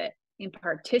respond to it and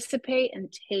participate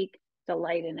and take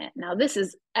delight in it. Now, this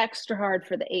is extra hard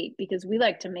for the 8 because we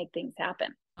like to make things happen.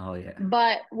 oh yeah.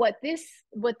 But what this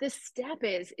step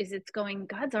is it's going,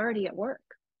 God's already at work.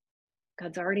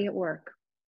 God's already at work.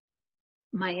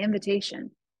 My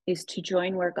invitation is to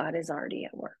join where God is already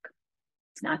at work.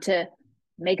 It's not to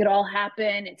make it all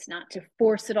happen. It's not to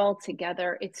force it all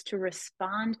together. It's to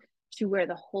respond to where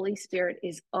the Holy Spirit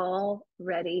is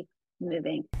already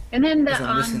moving. And then the As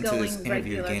I'm listening to this ongoing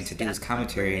interview regular again to do this step of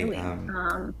commentary, renewing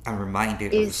I'm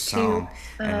reminded of a is to song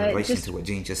in relation to just, what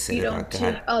Jean just said you know, about to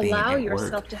God being allow at work,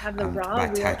 yourself to have the raw, by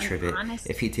real, Ty and Tribbett. honest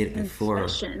If he did it before,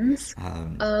 confessions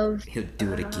of he'll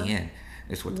do it again.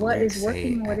 Is what the what is lyrics working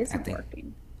say. and what I isn't think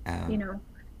working. You um, know,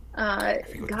 I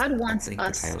forget what God I wants think the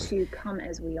us title is. to come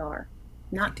as we are,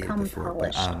 If he not did it come before,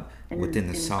 but polished within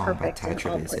the and song by perfect Ty and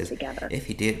all Tribbett, it put says, together. "If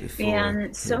he did it before, And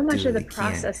he'll so much do of it the again.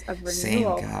 process of Same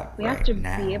renewal, God we have right to be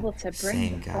now, able to bring the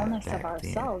same God fullness of back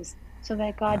then." ourselves so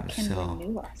that God can So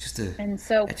renew us. just to And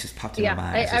so, that just popped in my yeah,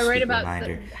 mind as a I write sweet about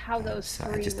reminder. how those So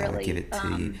I three just thought I'd give really it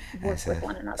to you work as with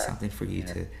one another. something for you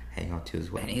Yeah. to hang on to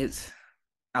as well. And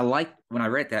I like when I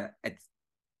read that.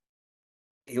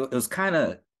 It was kind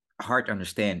of hard to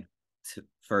understand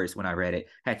first when I read it.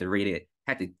 I had to read it,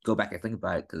 had to go back and think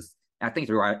about it because I think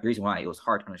the reason why it was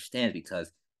hard to understand is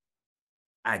because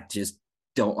I just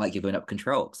don't like giving up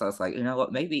control. So I was like, you know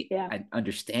what, maybe Yeah, I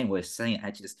understand what it's saying.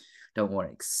 I just don't want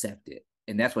to accept it.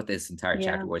 And that's what this entire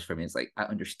yeah, chapter was for me. It's like I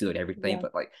understood everything, yeah.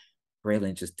 but like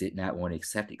Raylan just did not want to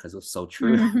accept it because it was so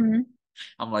true. hmm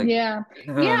I'm like, Yeah.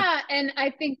 Yeah. And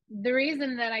I think the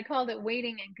reason that I called it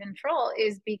waiting and control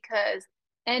is because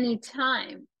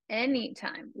anytime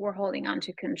we're holding on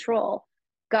to control,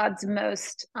 God's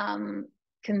most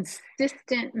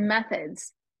consistent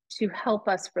methods to help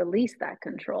us release that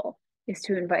control is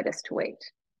to invite us to wait.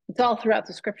 It's all throughout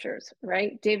the scriptures,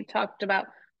 right? David talked about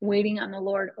waiting on the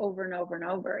Lord over and over and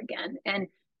over again. And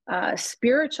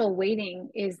spiritual waiting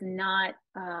is not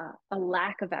a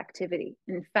lack of activity.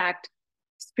 In fact,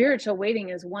 spiritual waiting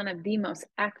is one of the most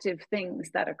active things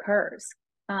that occurs.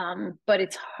 But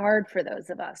it's hard for those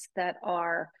of us that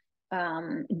are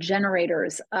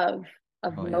generators of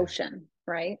oh yeah, motion,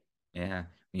 right? yeah.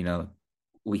 You know,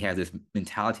 we have this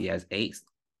mentality as ace,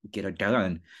 get it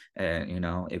done. And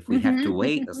if we have to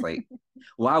wait, it's like,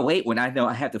 why wait when I know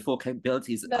I have the full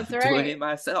capabilities That's of doing right. it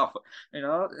myself? You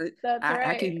know, That's I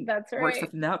right. can That's work right.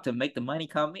 something out to make the money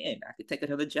come in. I can take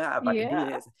another job. I can do Yeah.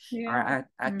 this, or Yeah.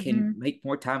 I can hmm make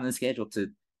more time in the schedule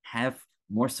to have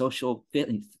more social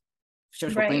things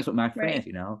Right. with my Right. friends.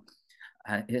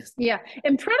 It's Yeah.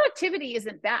 And productivity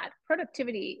isn't bad.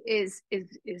 Productivity is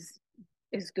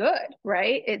good,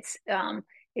 right?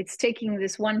 It's taking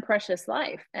this one precious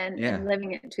life and yeah,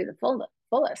 living it to the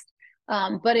fullest.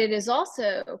 But it is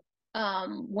also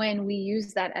when we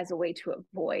use that as a way to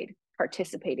avoid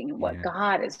participating in what yeah.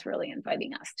 God is really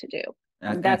inviting us to do.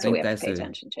 And I That's what we think have to that's pay a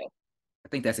attention to. I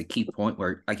think that's a key point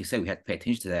where, like you said, we have to pay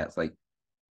attention to that. It's like,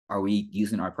 are we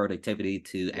using our productivity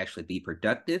to actually be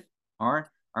productive,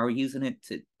 or are we using it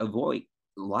to avoid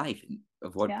life and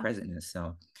avoid Yeah. presentness?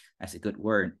 So that's a good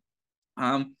word.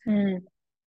 Um, Mm.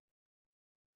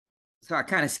 so I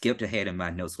kind of skipped ahead in my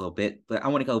notes a little bit, but I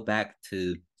want to go back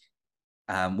to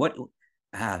what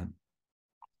um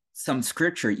some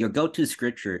scripture, your go-to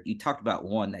scripture. You talked about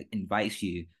one that invites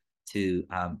you to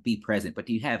be present, but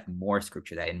do you have more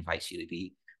scripture that invites you to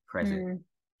be present? Mm.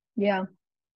 Yeah.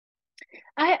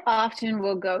 I often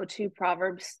will go to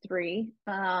Proverbs 3.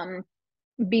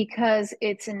 Because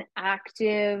it's an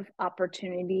active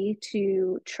opportunity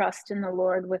to trust in the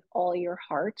Lord with all your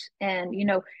heart. And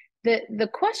the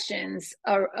questions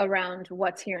around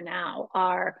what's here now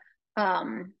are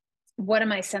what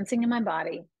am I sensing in my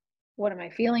body? What am I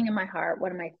feeling in my heart?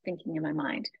 What am I thinking in my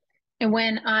mind? And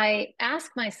when I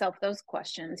ask myself those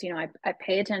questions, I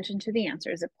pay attention to the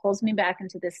answers. It pulls me back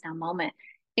into this now moment.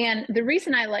 And the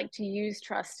reason I like to use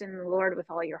trust in the Lord with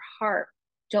all your heart,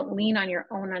 don't lean on your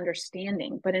own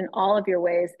understanding, but in all of your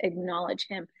ways, acknowledge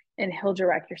him and he'll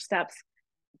direct your steps.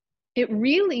 It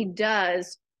really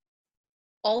does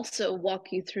also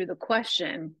walk you through the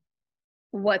question,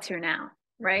 what's here now,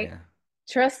 right? Yeah,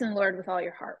 Trust in the Lord with all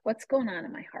your heart. What's going on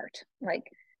in my heart? Like,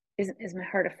 is my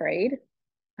heart afraid?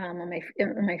 Am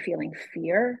I feeling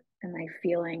fear? Am I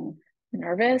feeling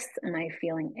nervous? Am I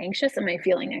feeling anxious? Am I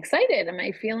feeling excited? Am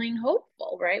I feeling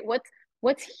hopeful? Right?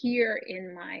 What's here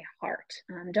in my heart?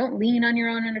 Don't lean on your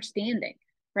own understanding.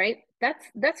 Right?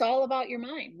 That's all about your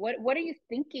mind. What are you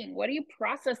thinking? What are you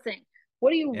processing?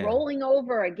 What are you yeah, rolling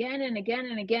over again and again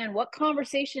and again? What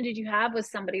conversation did you have with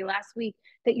somebody last week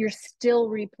that you're still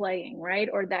replaying, right?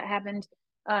 Or that happened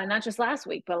not just last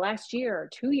week, but last year or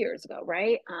 2 years ago,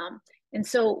 right? And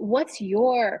so, what's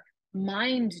your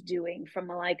mind doing from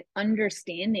a like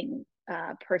understanding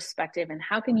perspective, and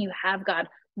how can you have God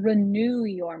renew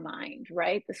your mind?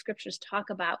 Right? The scriptures talk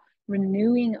about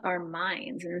renewing our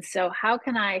minds, and so how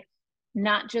can I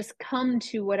not just come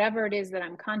to whatever it is that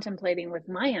I'm contemplating with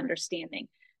my understanding,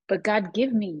 but God,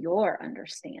 give me your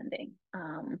understanding,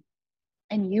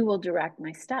 and you will direct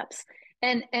my steps.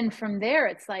 And from there,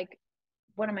 it's like,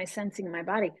 what am I sensing in my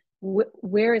body?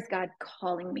 where is God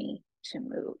calling me to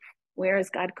move? Where is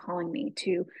God calling me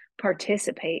to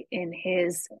participate in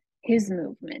his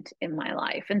movement in my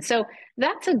life? And so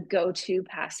that's a go-to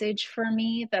passage for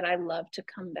me that I love to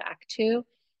come back to,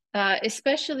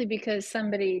 especially because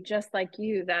somebody just like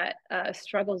you that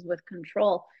struggles with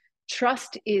control.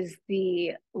 Trust is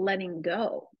the letting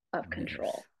go of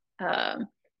control. Yes.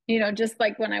 Just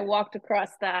like when I walked across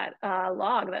that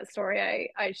log, that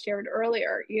story I shared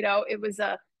earlier, it was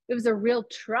a real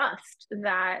trust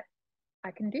that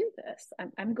I can do this.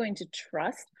 I'm going to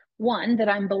trust, one, that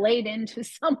I'm belayed into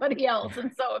somebody else.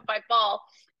 And so if I fall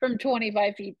from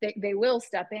 25 feet, they will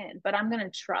step in. But I'm going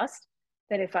to trust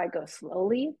that if I go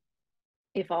slowly,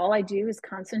 if all I do is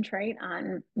concentrate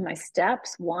on my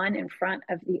steps, one in front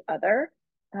of the other,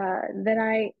 that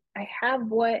I have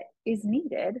what is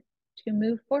needed to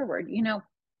move forward.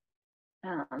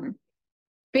 Um,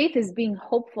 Faith is being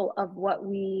hopeful of what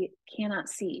we cannot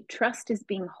see. Trust is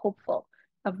being hopeful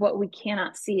of what we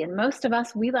cannot see. And most of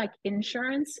us, we like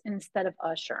insurance instead of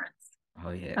assurance.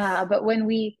 Oh yes. But when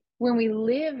we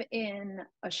live in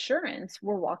assurance,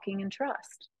 we're walking in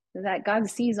trust that God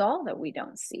sees all that we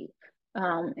don't see,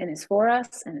 and is for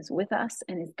us and is with us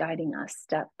and is guiding us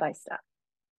step by step.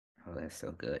 Oh, that's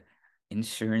so good.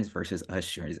 Insurance versus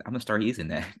assurance. I'm gonna start using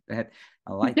that.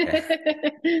 I like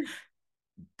that.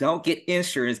 Don't get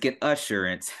insurance, get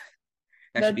assurance.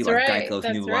 That should be That's like right. Geico's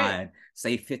new That's right. line.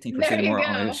 Save There 15% you more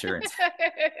on go. insurance.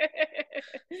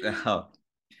 So,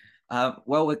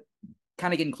 well, we're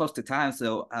kind of getting close to time.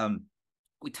 So,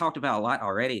 we talked about a lot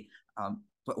already.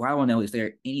 But what I want to know, is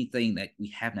there anything that we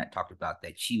have not talked about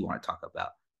that you want to talk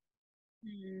about?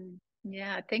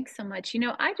 Yeah, thanks so much.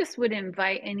 I just would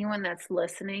invite anyone that's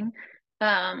listening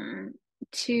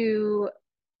to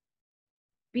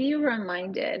be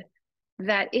reminded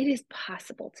that it is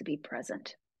possible to be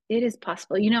present. It is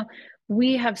possible.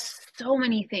 We have so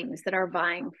many things that are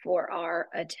vying for our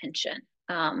attention.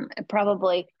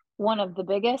 Probably one of the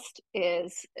biggest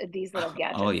is these little Oh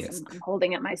gadgets. yes. I'm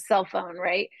holding up my cell phone,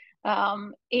 right?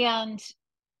 And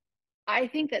I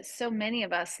think that so many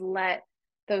of us let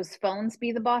those phones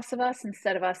be the boss of us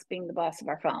instead of us being the boss of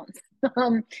our phones.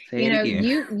 Say it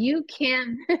again. You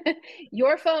can,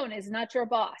 your phone is not your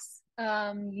boss.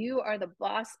 You are the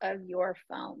boss of your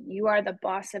phone. You are the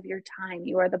boss of your time.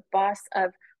 You are the boss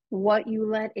of what you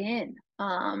let in.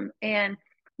 And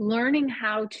learning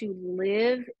how to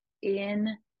live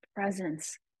in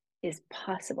presence is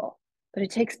possible, but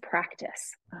it takes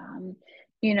practice.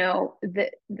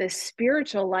 The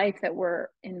spiritual life that we're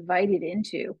invited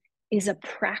into is a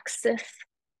praxis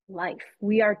life.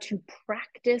 We are to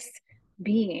practice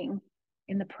being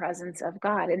in the presence of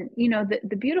God. And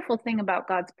the beautiful thing about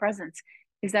God's presence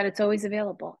is that it's always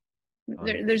available. Oh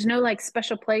There's yes. no like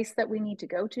special place that we need to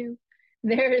go to.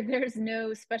 There's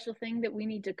no special thing that we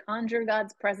need to conjure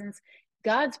God's presence.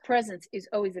 God's presence is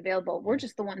always available. We're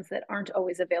just the ones that aren't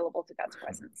always available to God's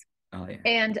presence. Oh yeah.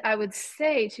 And I would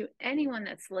say to anyone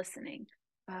that's listening,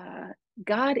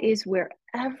 God is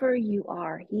wherever you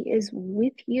are. He is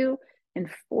with you and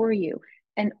for you.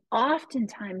 And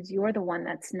oftentimes you're the one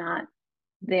that's not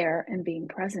there and being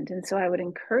present. And so I would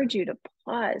encourage you to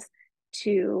pause,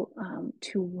 to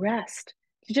rest,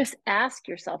 to just ask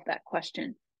yourself that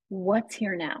question: what's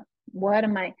here now? What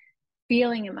am I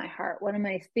feeling in my heart? What am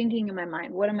I thinking in my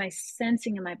mind? What am I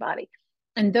sensing in my body?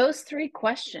 And those three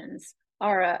questions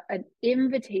are an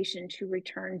invitation to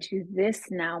return to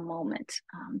this now moment.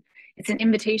 It's an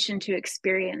invitation to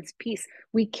experience peace.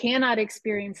 We cannot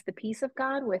experience the peace of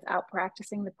God without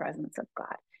practicing the presence of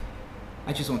God.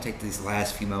 I just want to take these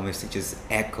last few moments to just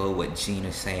echo what Jeanne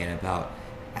is saying about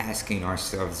asking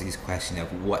ourselves these questions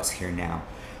of what's here now.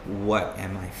 What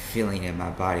am I feeling in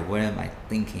my body? What am I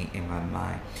thinking in my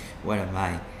mind? What am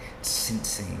I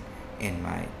sensing in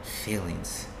my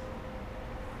feelings?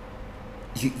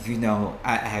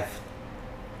 I have,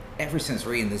 ever since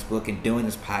reading this book and doing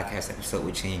this podcast episode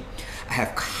with Jeanne, I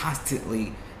have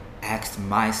constantly asked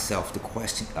myself the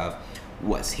question of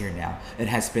what's here now. It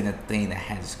has been a thing that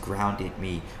has grounded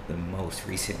me the most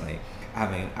recently. I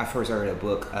mean, I first read a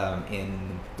book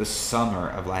in the summer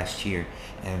of last year,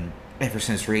 and ever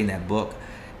since reading that book,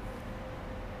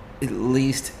 at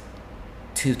least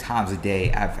 2 times a day,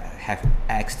 have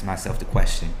asked myself the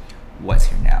question, what's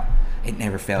here now? It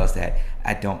never fails that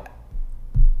I don't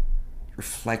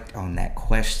reflect on that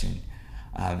question.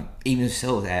 Even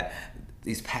so that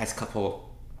these past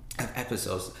couple of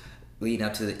episodes leading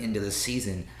up to the end of the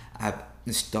season, I've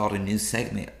installed a new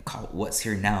segment called What's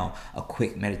Here Now, a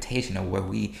quick meditation of where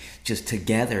we just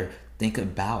together think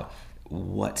about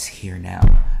what's here now.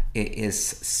 It is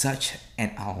such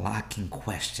an unlocking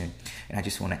question. And I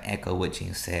just want to echo what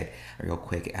Jeanne said real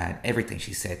quick and everything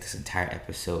she said this entire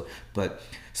episode, but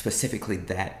specifically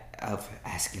that of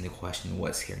asking the question,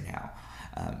 what's here now?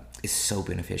 Is so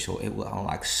beneficial. It will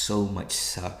unlock so much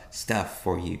stuff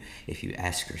for you if you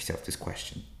ask yourself this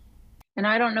question. And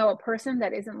I don't know a person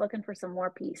that isn't looking for some more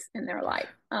peace in their life.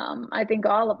 I think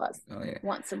all of us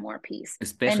want some more peace, and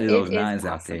especially it those is nines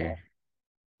out possible. there.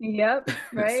 Yep.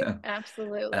 Right. So,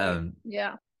 Absolutely. um,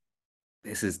 Yeah.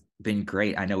 this has been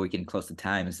great. I know we're getting close to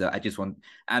time, so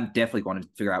I'm definitely going to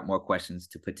figure out more questions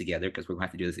to put together because we're going to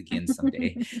have to do this again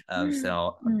someday.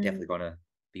 So I'm definitely going to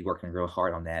be working real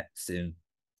hard on that soon.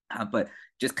 But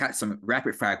just got some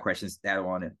rapid fire questions that I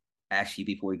want to ask you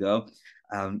before we go.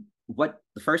 What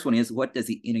the first one is, what does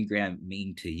the Enneagram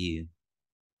mean to you?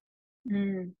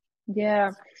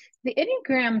 Yeah. The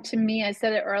Enneagram to me, I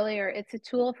said it earlier, it's a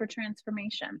tool for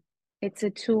transformation. It's a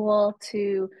tool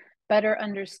to better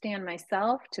understand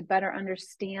myself, to better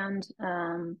understand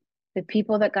the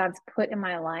people that God's put in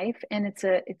my life. And it's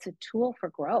a tool for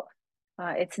growth.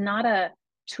 It's not a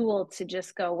tool to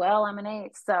just go, well, I'm an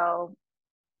 8, so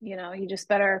you just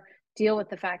better deal with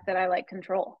the fact that I like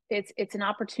control. It's an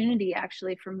opportunity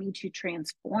actually for me to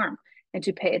transform and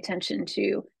to pay attention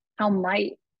to how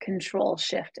might control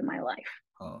shift in my life.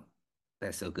 Oh,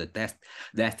 that's so good. That's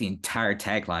the entire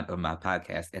tagline of my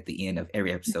podcast. At the end of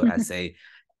every episode, I say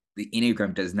the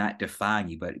Enneagram does not define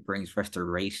you, but it brings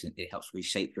restoration. It helps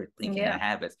reshape your thinking and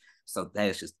habits. So that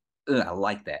is just, I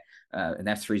like that. And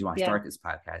that's the reason why I started this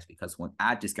podcast, because when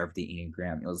I discovered the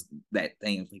Enneagram, it was that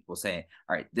thing people saying,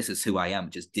 all right, this is who I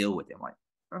am, just deal with it. I'm like,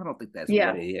 I don't think that's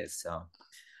what it is. So,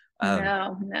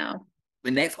 no. The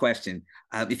next question,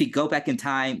 if you go back in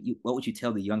time, what would you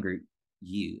tell the younger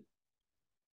you?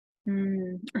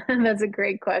 That's a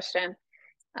great question.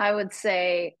 I would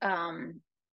say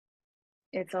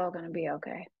it's all going to be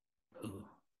okay. Ooh.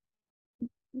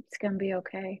 It's going to be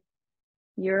okay.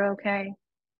 You're okay.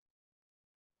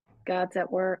 God's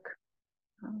at work.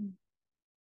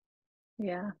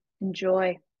 Yeah,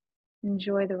 enjoy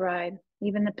the ride,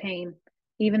 even the pain.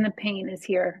 Even the pain is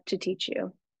here to teach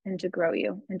you and to grow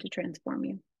you and to transform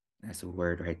you. That's a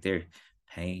word right there.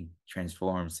 Pain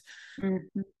transforms.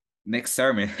 Mm-hmm. Next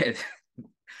sermon.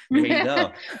 There you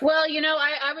go. Well,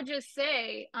 I would just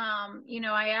say,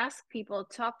 I ask people,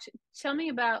 tell me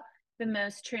about the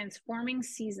most transforming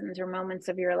seasons or moments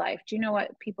of your life. Do you know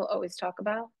what people always talk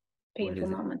about? Painful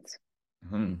moments.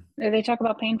 They talk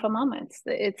about painful moments.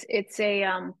 It's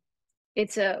a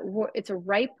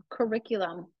ripe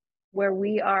curriculum where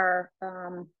we are,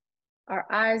 our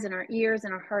eyes and our ears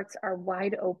and our hearts are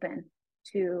wide open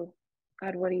to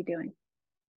God. What are you doing?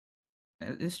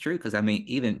 It's true, because I mean,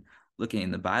 even looking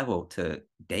in the Bible to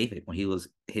David when he was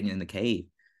hidden in the cave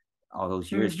all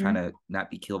those years trying to not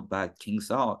be killed by King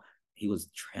Saul, he was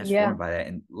transformed by that,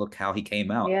 and look how he came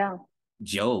out. Yeah.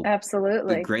 Job,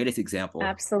 absolutely, the greatest example,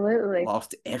 absolutely,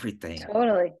 lost everything,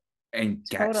 totally, and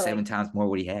got 7 times more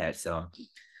what he had. So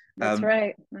that's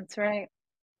right.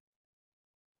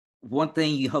 One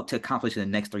thing you hope to accomplish in the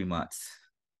next 3 months?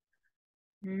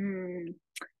 I'm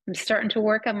starting to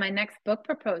work on my next book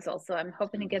proposal, so I'm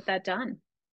hoping to get that done.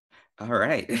 All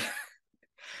right.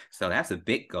 So that's a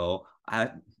big goal.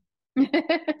 I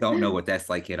don't know what that's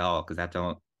like at all, because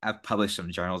I've published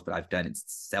some journals, but I've done it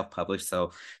self-published, so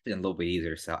it's been a little bit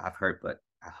easier. So I heard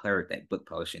that book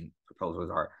publishing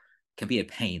proposals can be a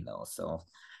pain though. So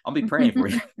I'll be praying for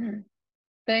you.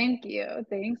 Thank you.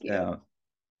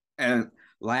 And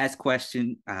last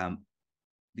question,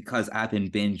 because I've been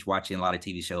binge watching a lot of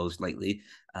TV shows lately,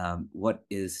 what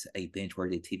is a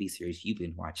binge-worthy TV series you've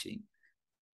been watching?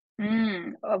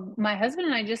 My husband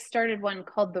and I just started one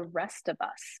called The Rest of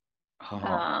Us.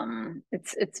 Oh.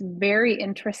 It's very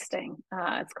interesting.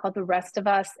 It's called The Rest of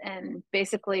Us, and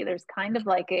basically there's kind of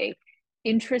like a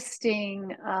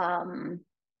interesting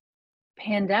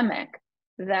pandemic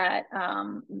that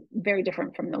very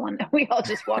different from the one that we all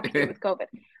just walked through with COVID,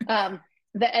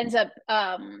 that ends up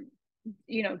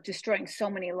destroying so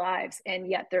many lives, and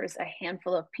yet there's a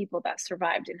handful of people that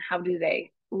survived, and how do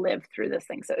they live through this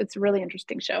thing? So it's a really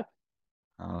interesting show.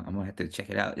 I'm gonna have to check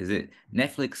it out. Is it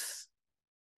Netflix?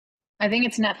 I think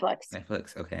it's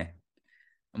Netflix. Okay.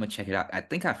 I'm gonna check it out. I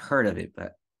think I've heard of it,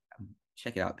 but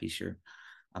check it out, be sure.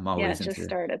 I'm always into just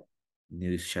started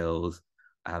new shows.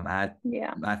 My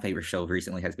favorite show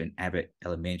recently has been Abbott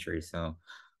Elementary. So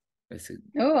I've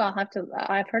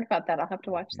heard about that. I'll have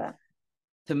to watch that.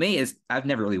 To me, I've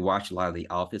never really watched a lot of The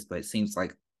Office, but it seems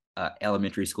like an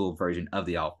elementary school version of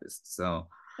The Office. So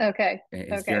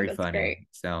it's very funny. Great.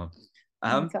 So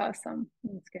that's awesome.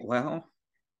 That's good. Well,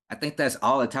 I think that's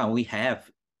all the time we have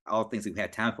all things we've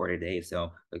had time for today.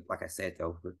 So, like I said,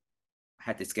 though, I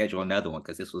had to schedule another one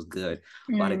because this was good.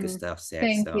 A lot of good Mm, stuff said.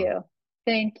 thank So, you.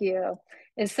 Thank you.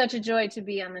 It's such a joy to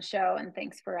be on the show, and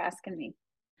thanks for asking me.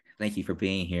 thank you for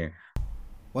being here.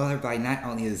 Well, everybody, not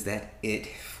only is that it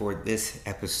for this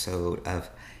episode of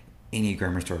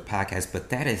Enneagram Store Podcast,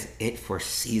 but that is it for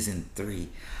season 3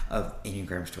 of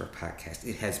Enneagram Store Podcast.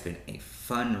 It has been a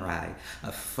fun ride,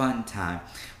 a fun time.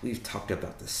 We've talked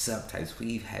about the subtypes.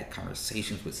 We've had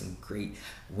conversations with some great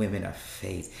women of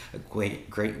faith,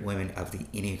 great women of the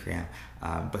Enneagram.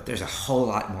 But there's a whole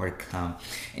lot more to come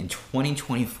in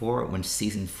 2024 when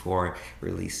season 4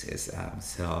 releases.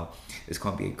 So it's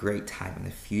going to be a great time in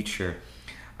the future.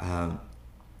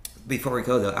 Before we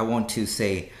go, though, I want to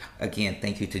say again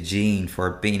thank you to Jeanne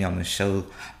for being on the show.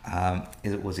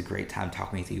 It was a great time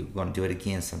talking with you. We're going to do it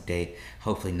again someday,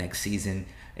 hopefully next season.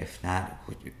 If not,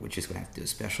 we're just going to have to do a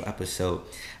special episode.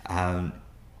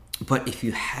 But if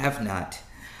you have not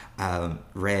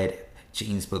read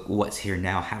Jeanne's book, What's Here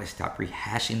Now, How to Stop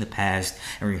Rehashing the Past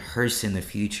and Rehearsing the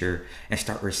Future and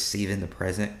Start Receiving the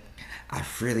Present, I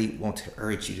really want to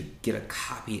urge you to get a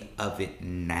copy of it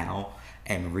now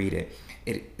and read it.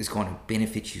 It is going to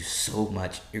benefit you so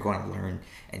much. You're going to learn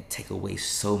and take away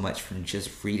so much from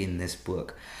just reading this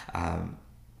book. And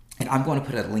I'm going to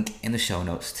put a link in the show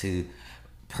notes to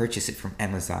purchase it from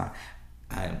Amazon.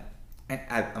 And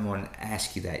I'm going to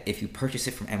ask you that if you purchase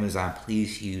it from Amazon,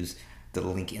 please use the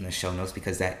link in the show notes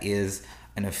because that is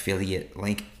an affiliate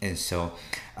link, and so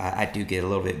I do get a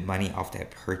little bit of money off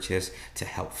that purchase to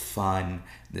help fund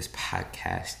this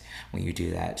podcast when you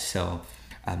do that. So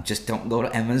just don't go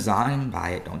to Amazon and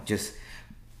buy it. Don't just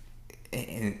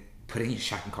put it in your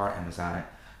shopping cart, Amazon.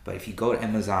 But if you go to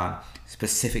Amazon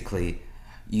specifically,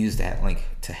 use that link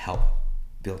to help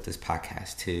build this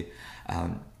podcast too.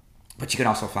 But you can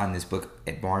also find this book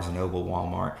at Barnes & Noble,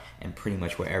 Walmart, and pretty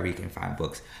much wherever you can find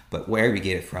books. But wherever you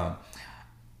get it from,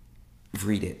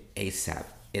 read it ASAP.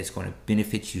 It's going to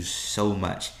benefit you so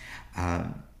much.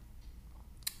 And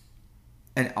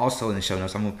also in the show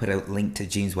notes, I'm going to put a link to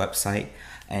Jeanne's website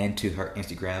and to her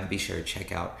Instagram. Be sure to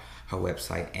check out her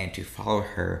website and to follow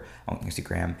her on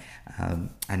Instagram.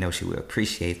 I know she will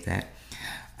appreciate that.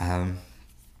 And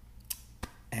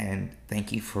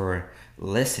thank you for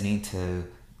listening to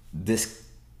this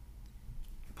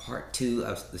part 2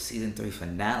 of the season 3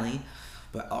 finale.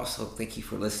 But also thank you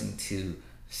for listening to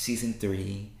season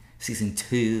 3, season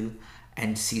 2,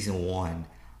 and season 1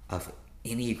 of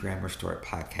Enneagram Restored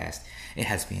Podcast. It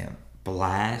has been a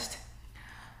blast.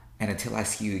 And until I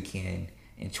see you again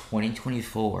in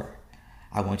 2024,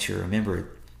 I want you to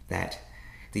remember that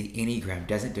the Enneagram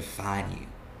doesn't define you,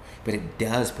 but it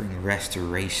does bring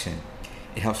restoration.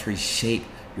 It helps reshape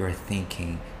your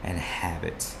thinking and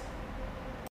habits.